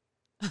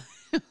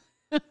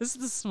this is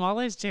the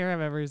smallest chair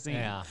I've ever seen.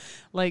 Yeah.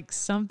 Like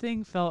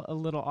something felt a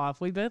little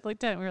off. We both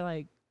looked at it and we were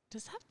like,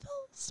 does that feel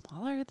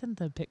smaller than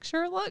the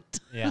picture looked?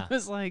 Yeah. It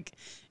was like,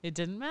 it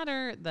didn't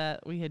matter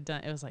that we had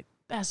done, it was like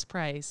best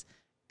price,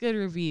 good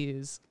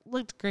reviews,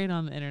 looked great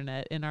on the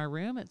internet. In our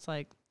room, it's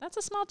like, that's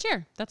a small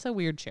chair. That's a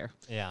weird chair.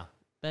 Yeah.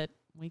 But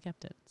we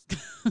kept it.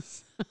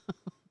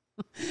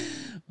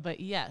 But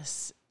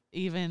yes,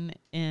 even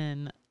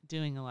in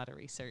doing a lot of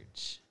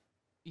research,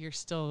 you're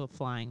still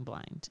flying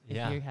blind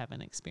if you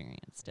haven't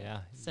experienced it. Yeah,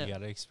 so, you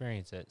got to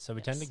experience it. So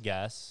we tend to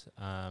guess.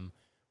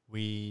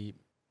 We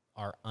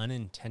are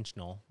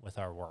unintentional with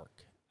our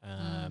work.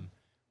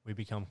 We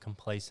become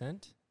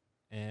complacent,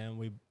 and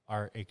we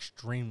are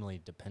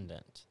extremely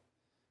dependent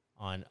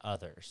on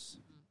others,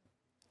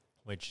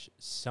 which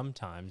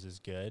sometimes is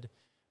good,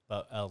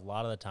 but a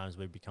lot of the times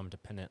we become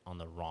dependent on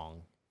the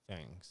wrong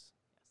things.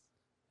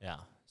 Yes. Yeah.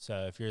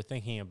 So if you're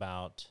thinking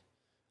about...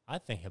 I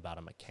think about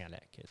a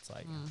mechanic. It's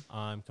like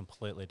I'm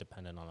completely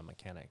dependent on a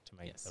mechanic to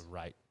make the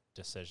right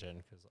decision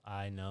because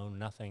I know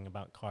nothing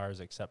about cars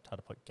except how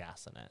to put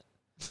gas in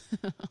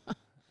it.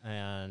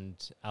 And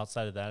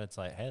outside of that, it's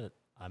like, hey,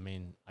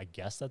 I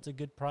guess that's a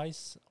good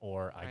price,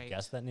 or I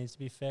guess that needs to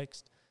be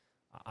fixed.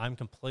 I'm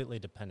completely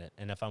dependent.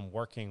 And if I'm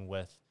working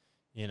with,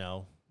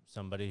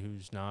 somebody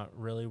who's not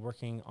really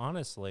working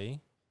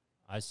honestly,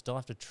 I still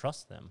have to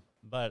trust them.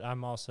 But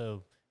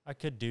I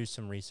could do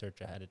some research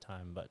ahead of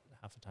time, but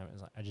half the time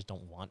it's like I just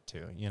don't want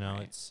to.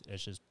 It's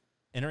just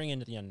entering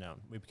into the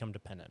unknown. We become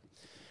dependent.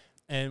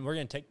 And we're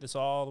going to take this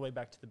all the way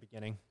back to the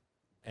beginning.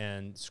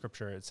 And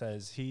scripture, it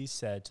says, he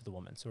said to the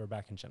woman, so we're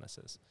back in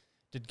Genesis,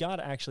 did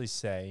God actually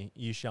say,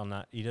 you shall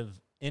not eat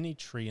of any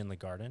tree in the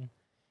garden?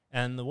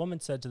 And the woman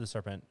said to the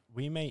serpent,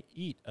 we may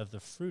eat of the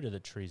fruit of the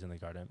trees in the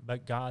garden,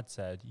 but God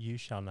said, you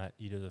shall not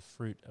eat of the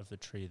fruit of the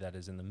tree that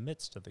is in the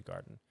midst of the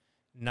garden,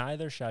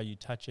 neither shall you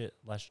touch it,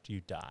 lest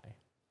you die.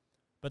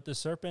 But the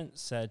serpent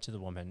said to the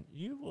woman,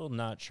 "You will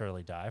not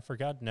surely die, for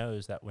God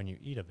knows that when you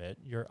eat of it,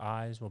 your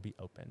eyes will be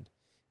opened,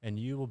 and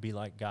you will be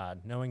like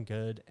God, knowing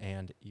good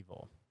and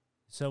evil."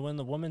 So when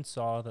the woman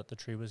saw that the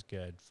tree was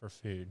good for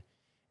food,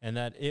 and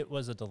that it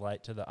was a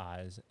delight to the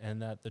eyes,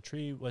 and that the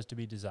tree was to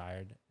be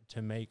desired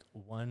to make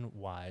one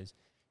wise,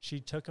 she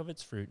took of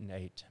its fruit and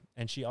ate.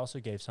 And she also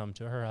gave some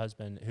to her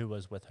husband who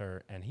was with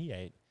her, and he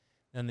ate.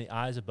 Then the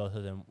eyes of both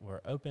of them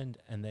were opened,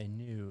 and they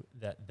knew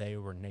that they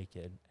were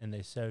naked, and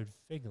they sewed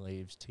fig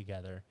leaves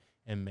together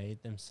and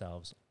made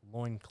themselves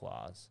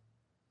loincloths.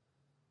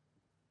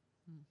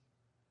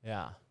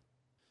 Yeah.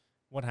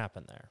 What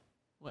happened there?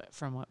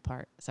 From what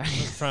part? Sorry.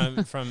 From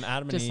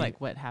Adam and just Eve.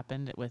 like what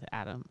happened with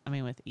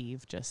with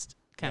Eve, just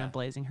kind of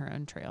blazing her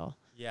own trail.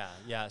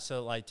 Yeah.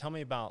 So like, tell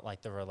me about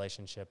like the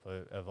relationship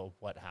of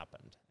what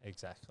happened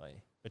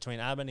exactly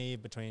between Adam and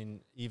Eve, between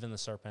Eve and the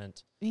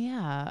serpent.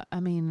 Yeah. I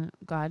mean,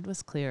 God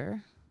was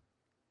clear,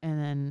 and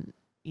then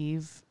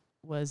Eve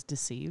was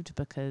deceived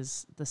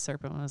because the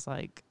serpent was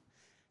like,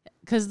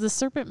 because the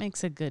serpent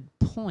makes a good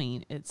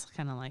point. It's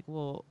kind of like,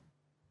 well,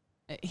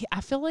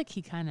 I feel like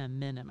he kind of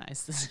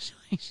minimized the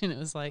situation. It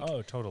was like,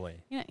 oh,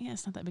 totally. Yeah,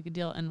 it's not that big a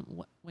deal.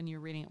 And when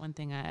you're reading it, one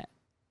thing I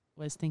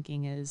was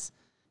thinking is,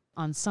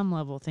 on some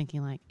level,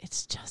 thinking like,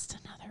 it's just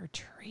another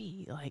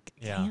tree. Like,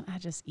 can't I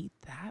just eat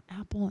that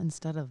apple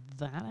instead of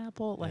that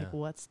apple? Like,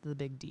 what's the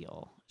big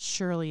deal?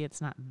 Surely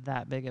it's not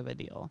that big of a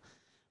deal,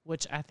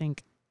 which I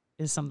think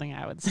is something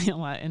I would say a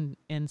lot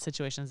in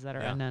situations that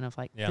are unknown of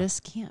like, this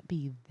can't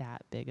be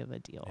that big of a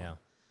deal.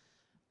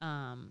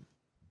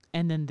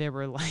 And then there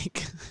were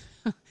like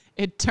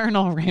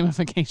eternal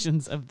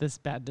ramifications of this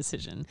bad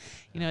decision.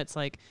 You know, it's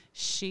like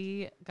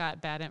she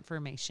got bad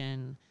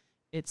information.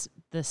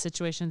 The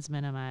situation's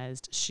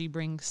minimized. She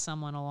brings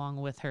someone along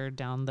with her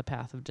down the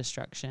path of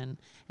destruction,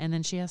 and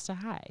then she has to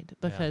hide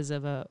because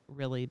of a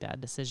really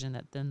bad decision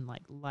that then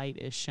like light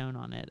is shown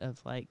on it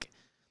of like,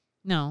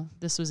 no,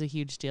 this was a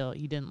huge deal.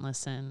 You didn't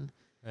listen.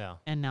 Yeah.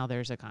 And now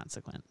there's a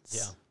consequence.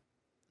 Yeah.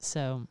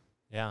 So.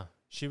 Yeah.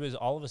 She was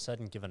all of a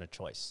sudden given a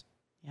choice.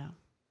 Yeah.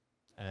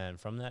 And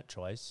from that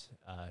choice,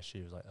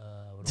 she was like,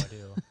 what do I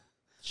do?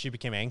 She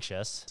became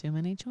anxious. Too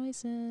many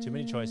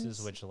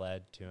choices, which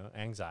led to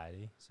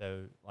anxiety.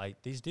 So,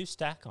 like, these do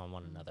stack on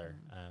one another.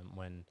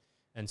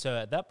 And so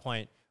at that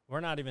point, we're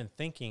not even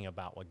thinking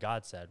about what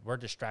God said. We're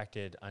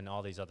distracted on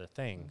all these other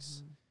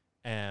things,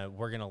 and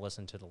we're going to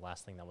listen to the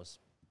last thing that was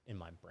in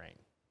my brain.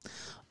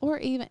 Or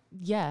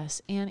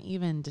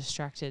even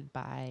distracted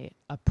by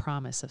a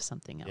promise of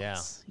something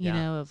else. You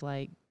know, of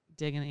like,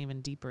 digging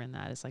even deeper in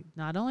that, it's like,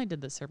 not only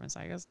did the serpent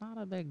say, it's not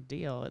a big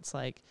deal. It's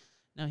like,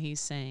 no, he's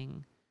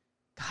saying,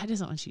 God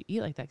doesn't want you to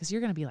eat like that because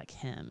you're going to be like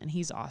him, and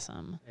he's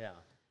awesome. Yeah.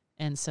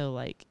 And so,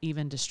 like,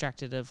 even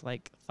distracted of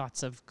like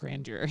thoughts of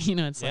grandeur, you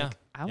know, it's like,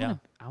 I want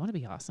to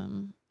be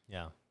awesome.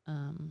 Yeah.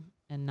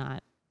 And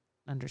not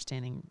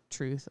understanding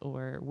truth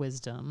or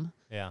wisdom.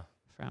 Yeah.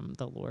 From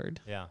the Lord.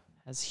 Yeah.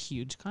 Has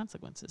huge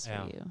consequences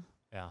for you.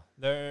 Yeah.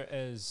 There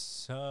is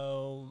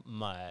so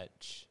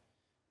much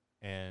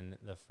in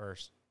the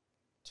first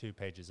 2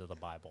 pages of the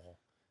Bible.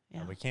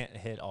 Yeah. We can't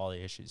hit all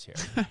the issues here,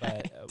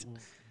 but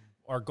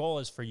our goal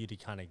is for you to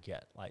kind of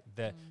get like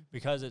that,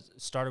 because it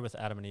started with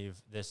Adam and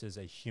Eve. This is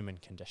a human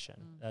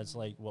condition. That's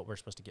like what we're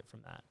supposed to get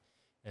from that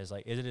is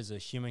like, it is a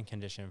human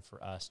condition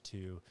for us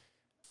to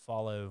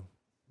follow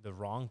the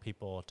wrong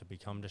people, to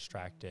become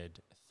distracted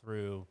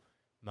through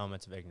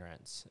moments of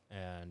ignorance.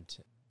 And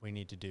we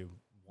need to do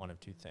one of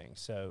 2 things.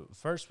 So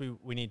first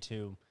we need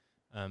to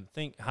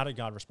think, how did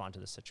God respond to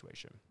this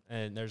situation?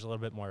 And there's a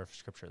little bit more of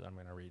scripture that I'm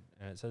going to read.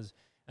 And it says,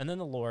 and then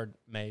the Lord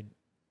made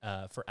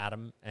for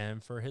Adam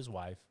and for his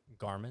wife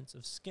garments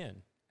of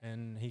skin,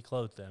 and he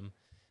clothed them.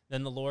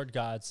 Then the Lord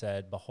God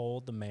said,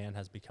 behold, the man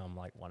has become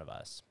like one of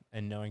us,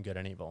 and knowing good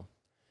and evil.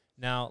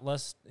 Now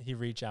lest he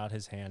reach out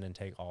his hand and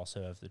take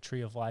also of the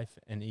tree of life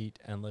and eat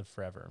and live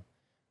forever.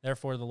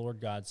 Therefore the Lord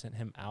God sent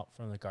him out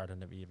from the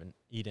Garden of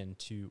Eden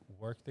to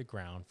work the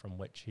ground from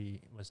which he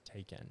was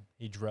taken.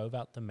 He drove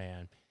out the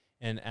man,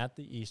 and at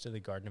the east of the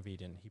Garden of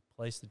Eden, he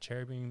placed the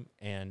cherubim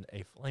and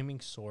a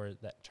flaming sword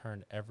that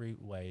turned every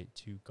way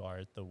to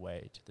guard the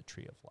way to the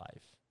tree of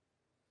life.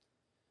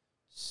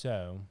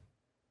 So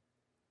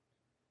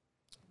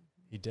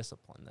he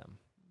disciplined them.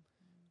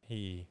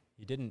 He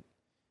didn't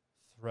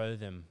throw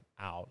them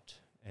out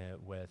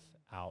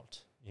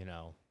without,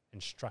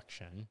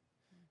 instruction.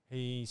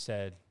 He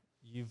said,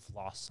 you've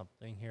lost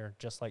something here,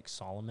 just like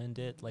Solomon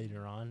did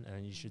later on,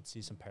 and you should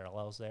see some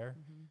parallels there.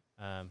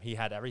 He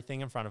had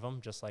everything in front of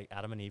him, just like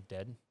Adam and Eve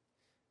did.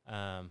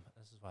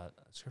 This is why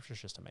Scripture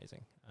is just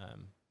amazing.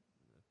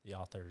 The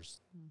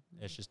authors,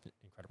 it's just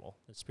incredible.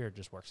 The Spirit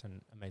just works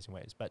in amazing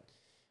ways. But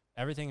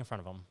everything in front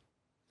of them,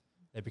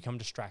 they become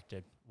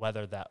distracted,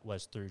 whether that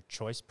was through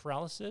choice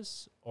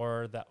paralysis,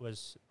 or that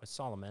was with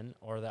Solomon,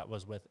 or that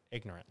was with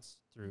ignorance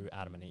through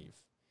Adam and Eve.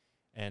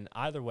 And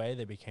either way,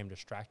 they became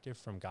distracted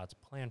from God's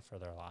plan for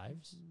their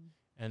lives,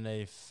 and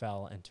they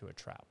fell into a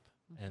trap.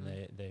 And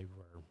they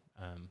were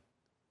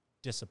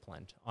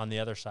disciplined. On the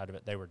other side of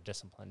it, they were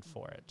disciplined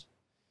for it.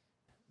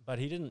 But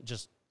he didn't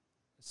just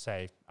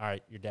say, all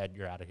right, you're dead,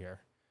 you're out of here.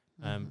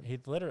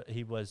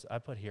 He was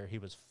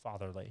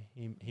fatherly.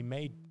 He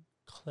made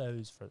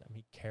clothes for them.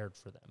 He cared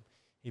for them.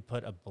 He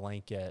put a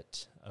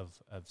blanket of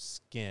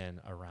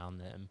skin around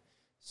them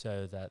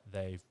so that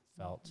they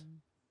felt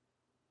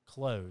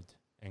clothed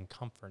and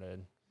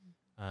comforted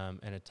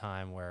in a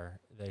time where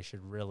they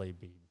should really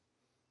be,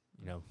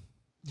 you're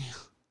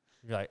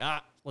like,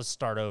 let's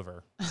start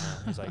over.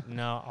 He's like,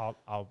 no,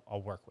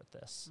 I'll work with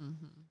this.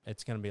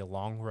 It's going to be a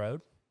long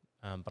road,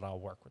 but I'll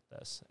work with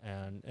this.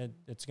 And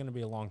it's going to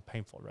be a long,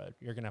 painful road.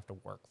 You're going to have to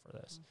work for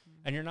this.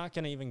 And you're not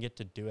going to even get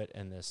to do it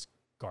in this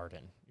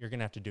garden. You're going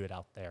to have to do it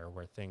out there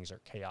where things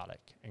are chaotic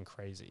and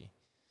crazy.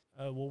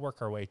 We'll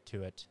work our way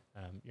to it.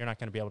 You're not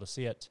going to be able to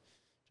see it,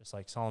 just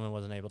like Solomon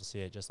wasn't able to see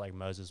it, just like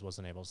Moses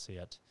wasn't able to see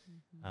it.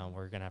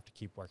 We're going to have to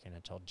keep working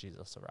until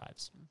Jesus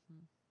arrives.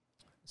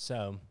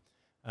 So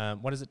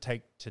what does it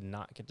take to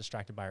not get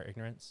distracted by our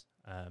ignorance?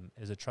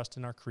 Is a trust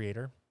in our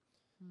Creator,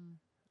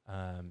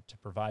 to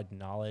provide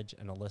knowledge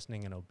and a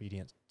listening and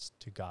obedience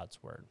to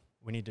God's word.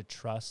 We need to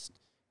trust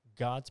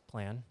God's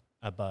plan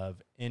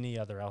above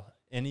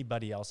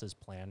anybody else's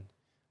plan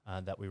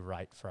that we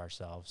write for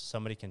ourselves.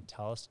 Somebody can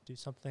tell us to do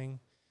something.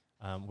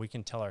 We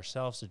can tell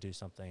ourselves to do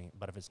something,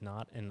 but if it's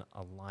not in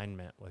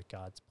alignment with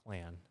God's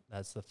plan,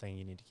 that's the thing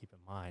you need to keep in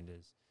mind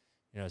is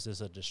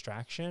this a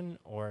distraction,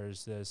 or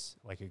is this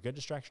like a good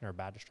distraction or a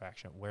bad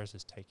distraction? Where is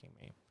this taking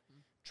me?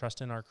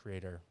 Trust in our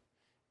Creator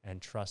and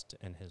trust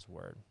in His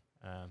word.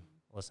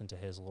 Listen to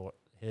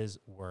His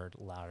word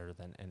louder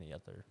than any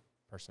other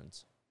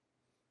person's.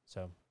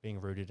 So being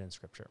rooted in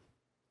Scripture,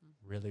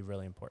 really,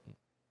 really important.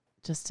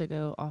 Just to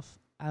go off,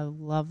 I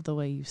love the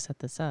way you set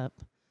this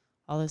up,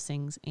 all those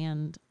things.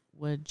 And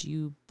would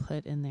you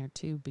put in there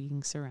too,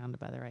 being surrounded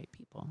by the right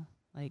people?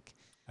 Like,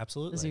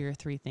 absolutely. Those are your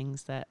 3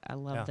 things that I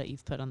love that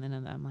you've put on the end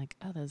of that. I'm like,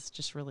 those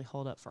just really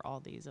hold up for all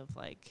these of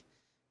like,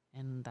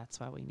 and that's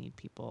why we need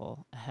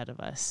people ahead of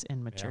us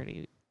in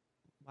maturity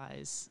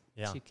wise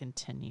to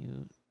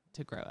continue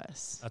to grow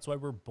us. That's why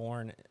we're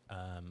born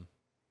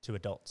to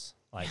adults.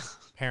 Like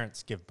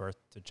parents give birth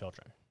to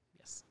children.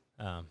 Yes.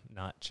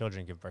 Not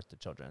children give birth to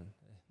children.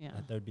 Yeah.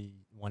 That would be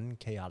one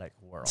chaotic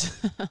world.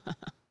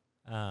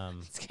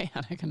 It's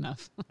chaotic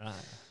enough.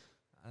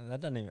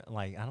 That doesn't even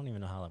I don't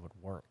even know how that would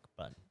work,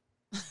 but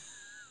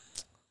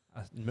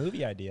a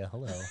movie idea.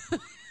 Hello.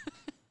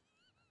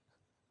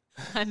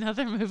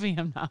 Another movie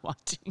I'm not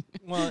watching.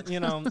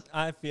 Well,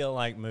 I feel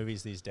like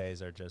movies these days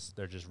they're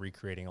just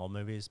recreating old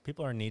movies.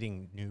 People are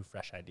needing new,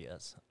 fresh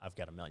ideas. I've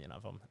got a million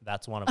of them.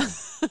 That's one of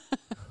them.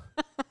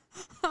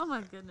 Oh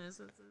my goodness,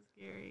 that's so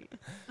scary.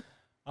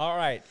 All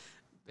right.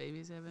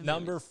 Babies having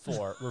Number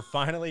 4, we're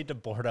finally to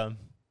boredom.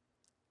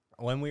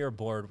 When we are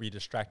bored, we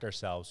distract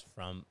ourselves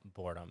from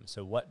boredom.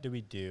 So what do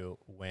we do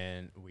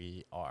when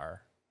we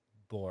are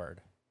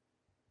bored?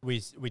 We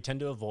tend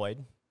to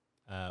avoid.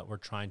 We're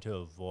trying to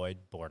avoid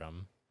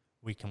boredom.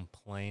 We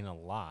complain a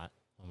lot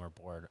when we're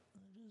bored.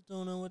 I just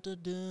don't know what to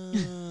do.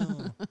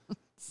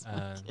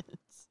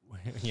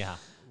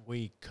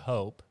 We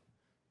cope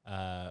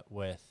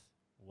with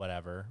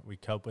whatever. We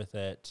cope with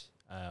it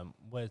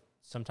with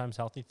sometimes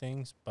healthy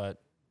things,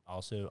 but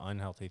also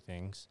unhealthy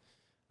things.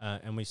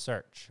 And we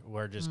search.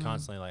 We're just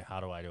constantly like, how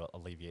do I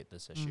alleviate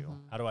this issue?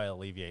 How do I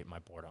alleviate my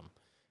boredom?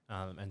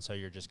 And so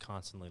you're just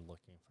constantly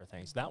looking for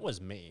things. That was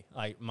me.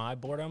 Like my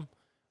boredom,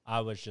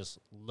 I was just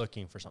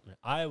looking for something.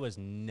 I was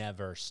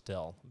never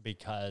still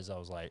because I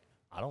was like,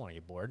 I don't want to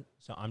get bored.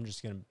 So I'm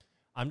just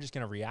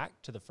gonna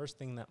react to the first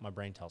thing that my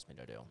brain tells me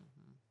to do,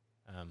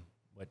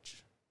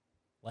 which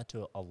led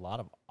to a lot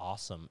of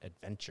awesome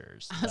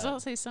adventures. I was going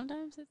to say,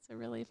 sometimes it's a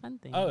really fun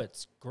thing. Oh,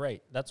 it's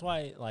great. That's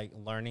why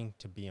learning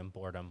to be in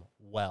boredom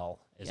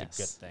is a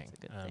good thing.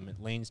 It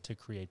leans to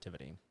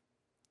creativity.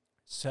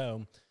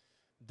 So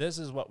this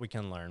is what we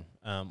can learn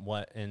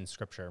what in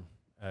Scripture.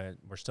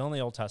 We're still in the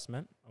Old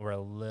Testament. We're a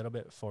little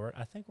bit forward.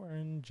 I think we're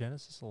in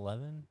Genesis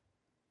 11.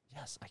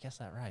 Yes, I guess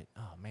that's right.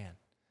 Oh, man.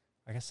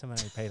 I guess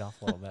somebody paid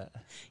off a little bit.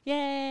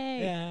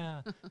 Yay!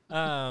 Yeah.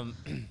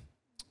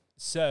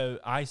 So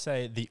I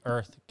say the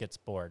earth gets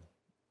bored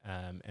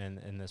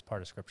in this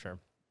part of Scripture.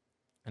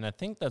 And I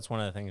think that's one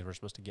of the things we're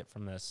supposed to get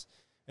from this.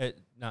 It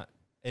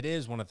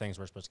is one of the things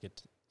we're supposed to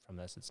get from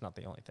this. It's not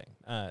the only thing.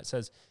 It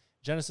says,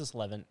 Genesis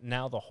 11,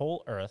 now the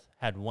whole earth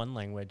had one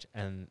language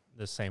and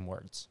the same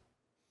words.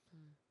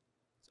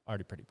 It's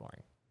already pretty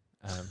boring.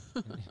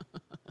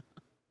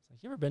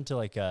 You ever been to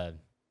like a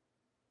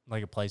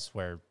place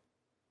where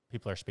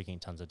people are speaking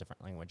tons of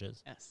different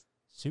languages? Yes.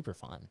 Super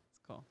fun.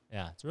 Cool.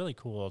 Yeah, it's really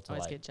cool to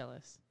always get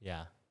jealous.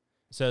 Yeah.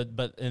 So,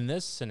 but in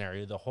this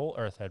scenario, the whole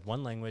earth had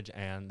one language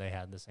and they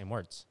had the same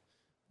words.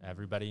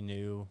 Everybody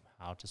knew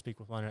how to speak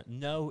with one another.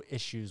 No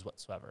issues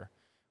whatsoever.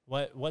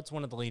 What's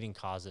one of the leading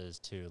causes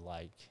to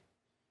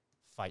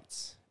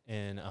fights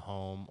in a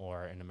home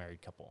or in a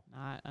married couple?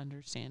 Not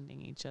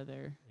understanding each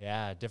other.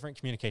 Yeah, different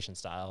communication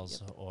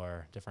styles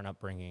or different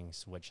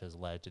upbringings, which has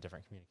led to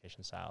different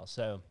communication styles.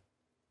 So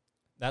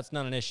that's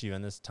not an issue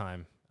in this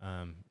time.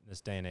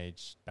 This day and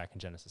age back in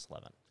Genesis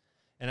 11.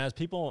 And as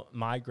people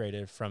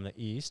migrated from the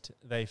east,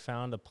 they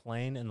found a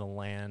plain in the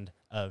land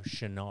of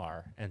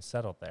Shinar and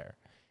settled there.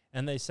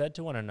 And they said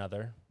to one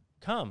another,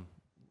 "Come,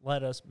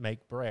 let us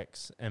make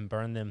bricks and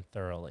burn them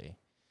thoroughly."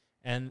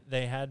 And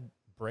they had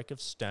brick of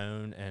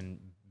stone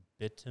and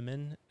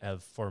bitumen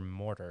for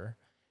mortar.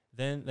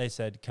 Then they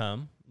said,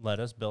 "Come, let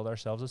us build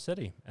ourselves a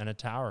city and a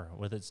tower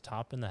with its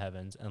top in the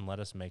heavens, and let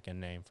us make a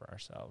name for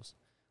ourselves,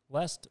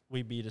 lest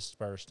we be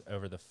dispersed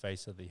over the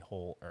face of the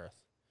whole earth."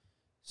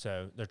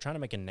 So they're trying to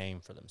make a name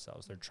for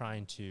themselves. They're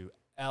trying to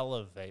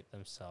elevate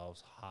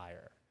themselves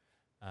higher.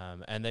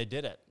 And they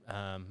did it.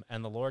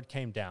 And the Lord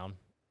came down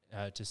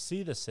to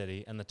see the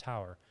city and the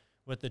tower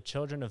which the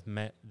children of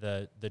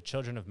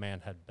man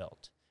had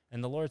built.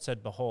 And the Lord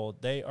said,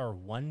 "Behold, they are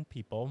one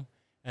people,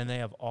 and they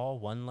have all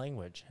one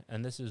language.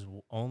 And this is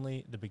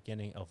only the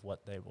beginning of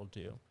what they will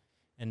do.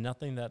 And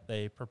nothing that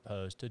they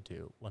propose to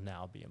do will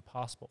now be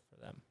impossible for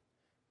them.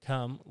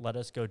 Come, let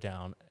us go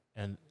down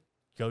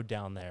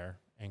there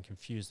and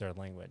confuse their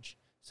language,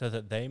 so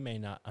that they may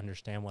not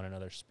understand one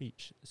another's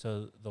speech."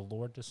 So the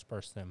Lord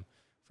dispersed them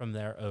from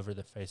there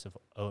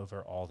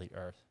over all the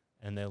earth.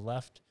 And they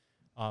left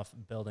off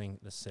building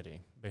the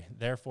city.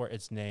 Therefore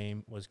its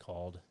name was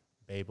called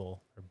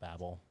Babel,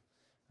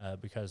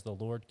 because the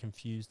Lord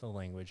confused the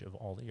language of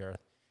all the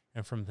earth.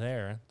 And from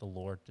there the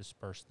Lord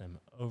dispersed them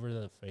over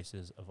the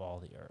faces of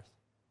all the earth.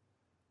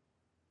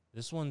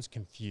 This one's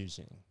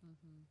confusing.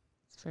 Mm-hmm.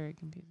 It's very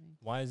confusing.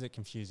 Why is it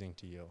confusing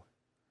to you?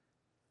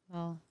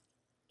 Well,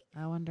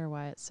 I wonder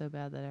why it's so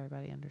bad that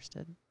everybody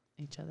understood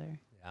each other.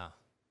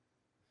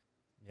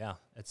 Yeah,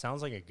 it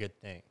sounds like a good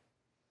thing.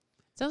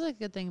 It sounds like a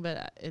good thing,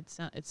 but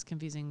it's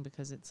confusing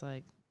because it's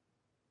like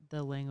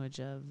the language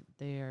of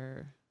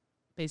they're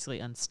basically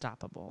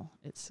unstoppable.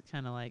 It's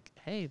kind of like,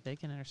 hey, they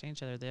can understand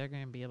each other. They're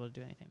going to be able to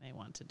do anything they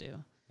want to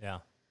do. Yeah.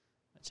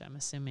 Which I'm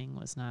assuming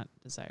was not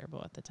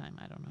desirable at the time.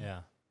 I don't know.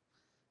 Yeah.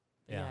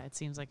 But yeah, it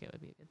seems like it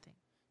would be a good thing.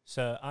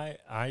 So I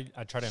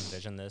try to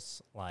envision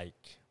this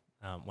like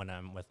when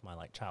I'm with my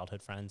like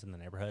childhood friends in the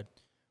neighborhood.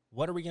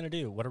 What are we going to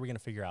do? What are we going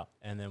to figure out?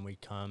 And then we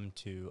come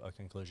to a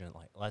conclusion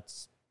like,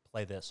 let's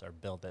play this or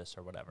build this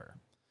or whatever.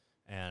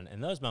 And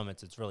in those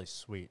moments, it's really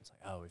sweet. It's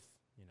like, oh,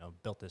 we've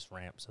built this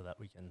ramp so that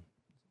we can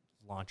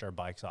launch our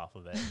bikes off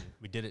of it. And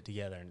we did it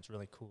together, and it's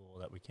really cool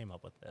that we came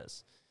up with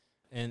this.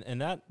 And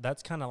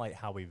that's kind of like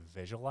how we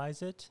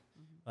visualize it.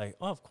 Mm-hmm. Like,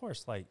 oh, of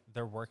course, like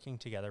they're working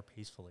together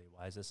peacefully.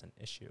 Why is this an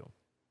issue?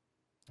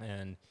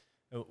 And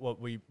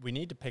what we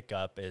need to pick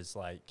up is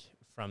like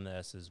from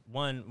this is,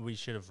 one, we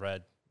should have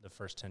read the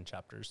first 10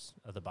 chapters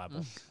of the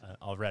Bible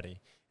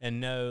already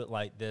and know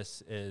like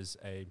this is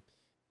a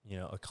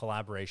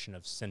collaboration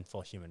of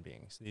sinful human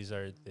beings. These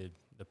are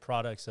the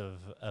products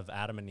of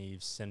Adam and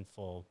Eve's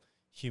sinful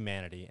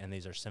humanity, and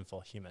these are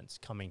sinful humans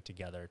coming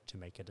together to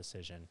make a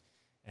decision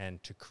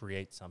and to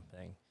create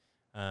something.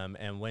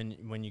 And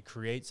when you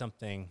create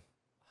something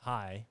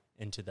high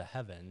into the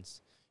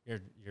heavens,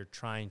 you're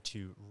trying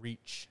to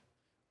reach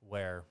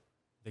where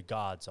the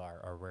gods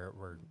are, or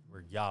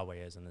where Yahweh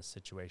is in this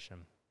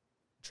situation,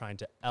 trying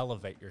to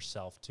elevate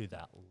yourself to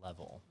that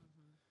level.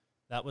 Mm-hmm.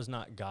 That was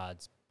not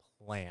God's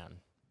plan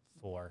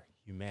for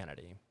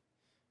humanity.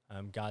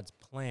 God's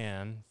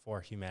plan for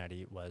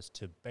humanity was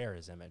to bear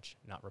his image,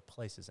 not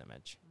replace his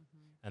image.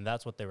 Mm-hmm. And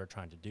that's what they were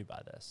trying to do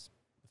by this.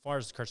 As far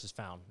as Curses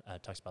Found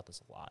talks about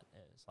this a lot.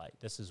 It's like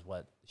this is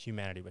what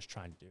humanity was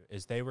trying to do,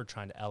 is they were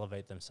trying to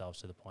elevate themselves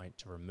to the point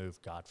to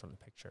remove God from the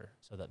picture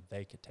so that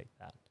they could take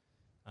that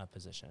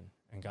position.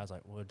 And God's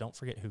like, well, don't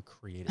forget who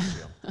created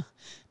you.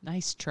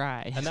 Nice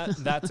try. And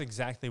that's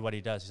exactly what he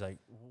does. He's like,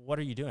 what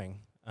are you doing?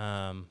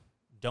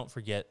 Don't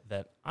forget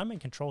that I'm in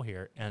control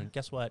here. And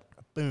guess what?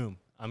 Boom,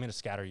 I'm going to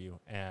scatter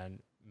you and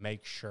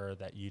make sure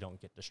that you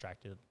don't get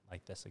distracted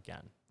like this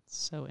again.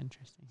 So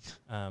interesting.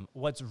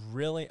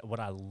 What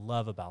I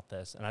love about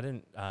this, and I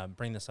didn't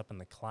bring this up in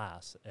the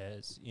class,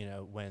 is,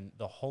 when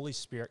the Holy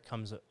Spirit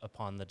comes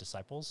upon the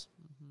disciples,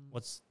 mm-hmm.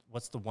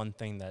 what's the one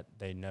thing that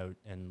they note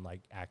in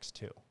like Acts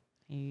 2?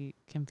 He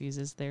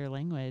confuses their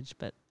language,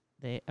 but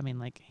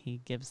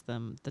he gives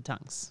them the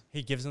tongues.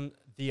 He gives them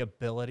the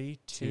ability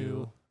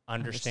to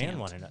understand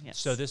one another. Yes.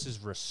 So this is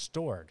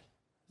restored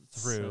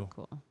through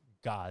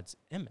God's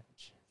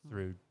image,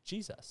 through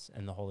Jesus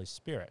and the Holy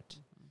Spirit.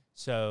 Mm-hmm.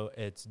 So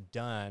it's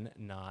done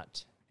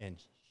not in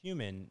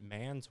human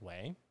man's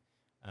way,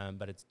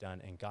 but it's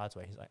done in God's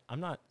way. He's like,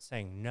 I'm not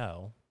saying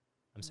no,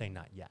 I'm saying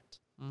not yet.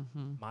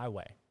 Mm-hmm. My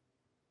way.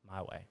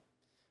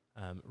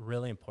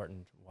 Really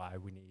important why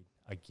we need,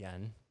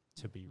 again,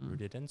 to be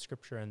rooted in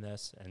Scripture in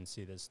this and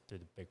see this through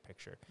the big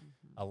picture.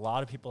 Mm-hmm. A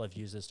lot of people have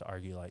used this to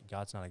argue, like,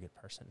 God's not a good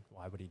person.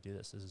 Why would he do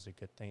this? This is a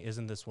good thing.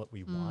 Isn't this what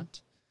we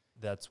want?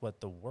 That's what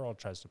the world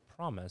tries to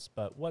promise.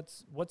 But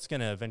what's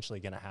going to eventually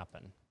going to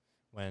happen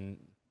when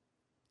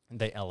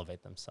they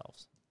elevate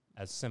themselves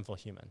as sinful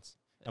humans?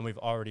 And we've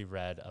already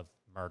read of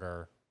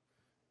murder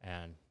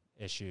and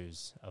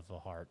issues of the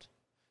heart.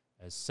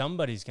 As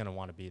somebody's going to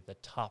want to be the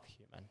top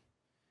human.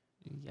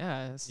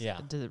 Yes. Yeah.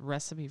 The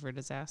recipe for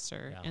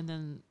disaster. Yeah. And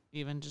then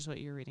even just what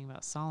you're reading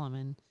about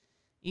Solomon,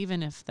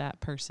 even if that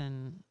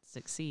person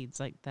succeeds,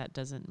 like that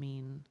doesn't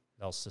mean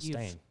They'll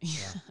sustain.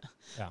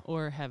 Yeah.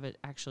 or have it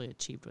actually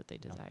achieved what they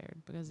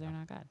desired because they're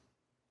not God.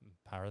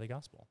 Power of the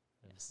gospel.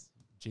 Yes.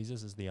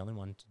 Jesus is the only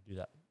one to do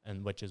that,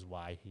 and which is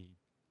why he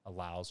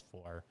allows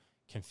for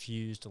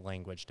confused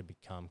language to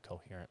become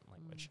coherent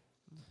language.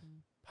 Mm-hmm.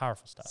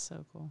 Powerful stuff.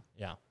 So cool.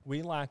 Yeah.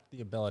 We lack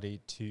the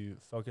ability to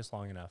focus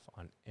long enough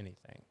on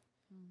anything.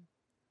 Mm.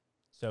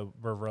 So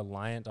we're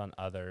reliant on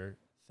other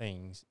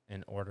things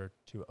in order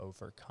to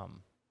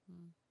overcome.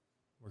 Mm.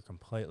 We're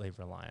completely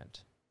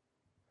reliant.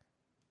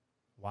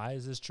 Why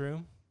is this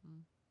true?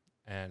 Mm.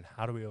 And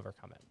how do we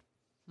overcome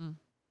it? Mm.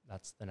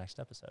 That's the next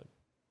episode.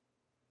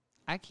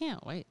 I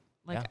can't wait.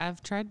 Like Yeah.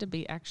 I've tried to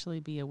be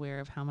aware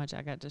of how much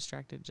I got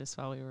distracted just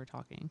while we were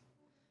talking.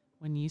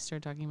 When you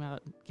started talking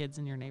about kids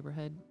in your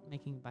neighborhood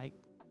making bike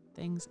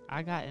things,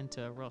 I got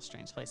into a real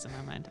strange place in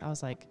my mind. I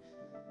was like,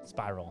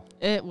 Spiral.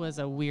 it was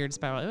a weird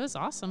spiral. It was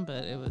awesome,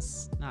 but it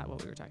was not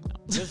what we were talking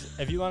about. Just,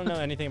 if you want to know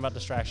anything about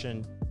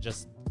distraction,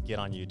 just get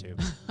on YouTube.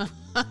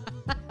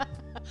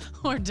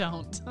 Or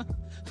don't.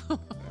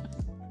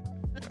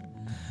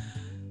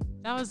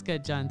 That was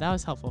good, John. That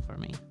was helpful for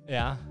me.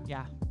 Yeah.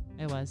 Yeah,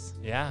 it was.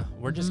 Yeah.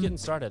 We're just Mhm. getting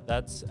started.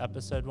 That's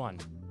episode 1.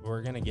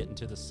 We're going to get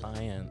into the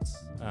science,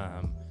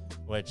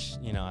 which,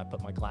 I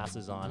put my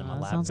glasses on and my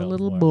lab Sounds a coat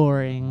little for.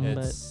 boring, It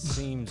but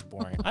seems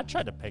boring. I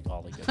tried to pick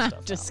all the good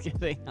stuff just out.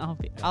 kidding.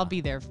 I'll be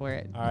there for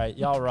it. All right.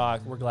 Y'all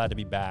rock. We're glad to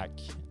be back.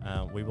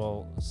 We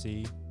will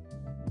see.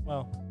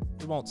 Well,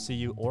 we won't see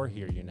you or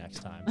hear you next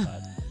time,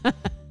 but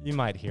you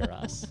might hear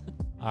us.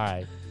 All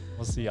right.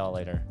 We'll see y'all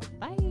later.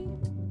 Bye.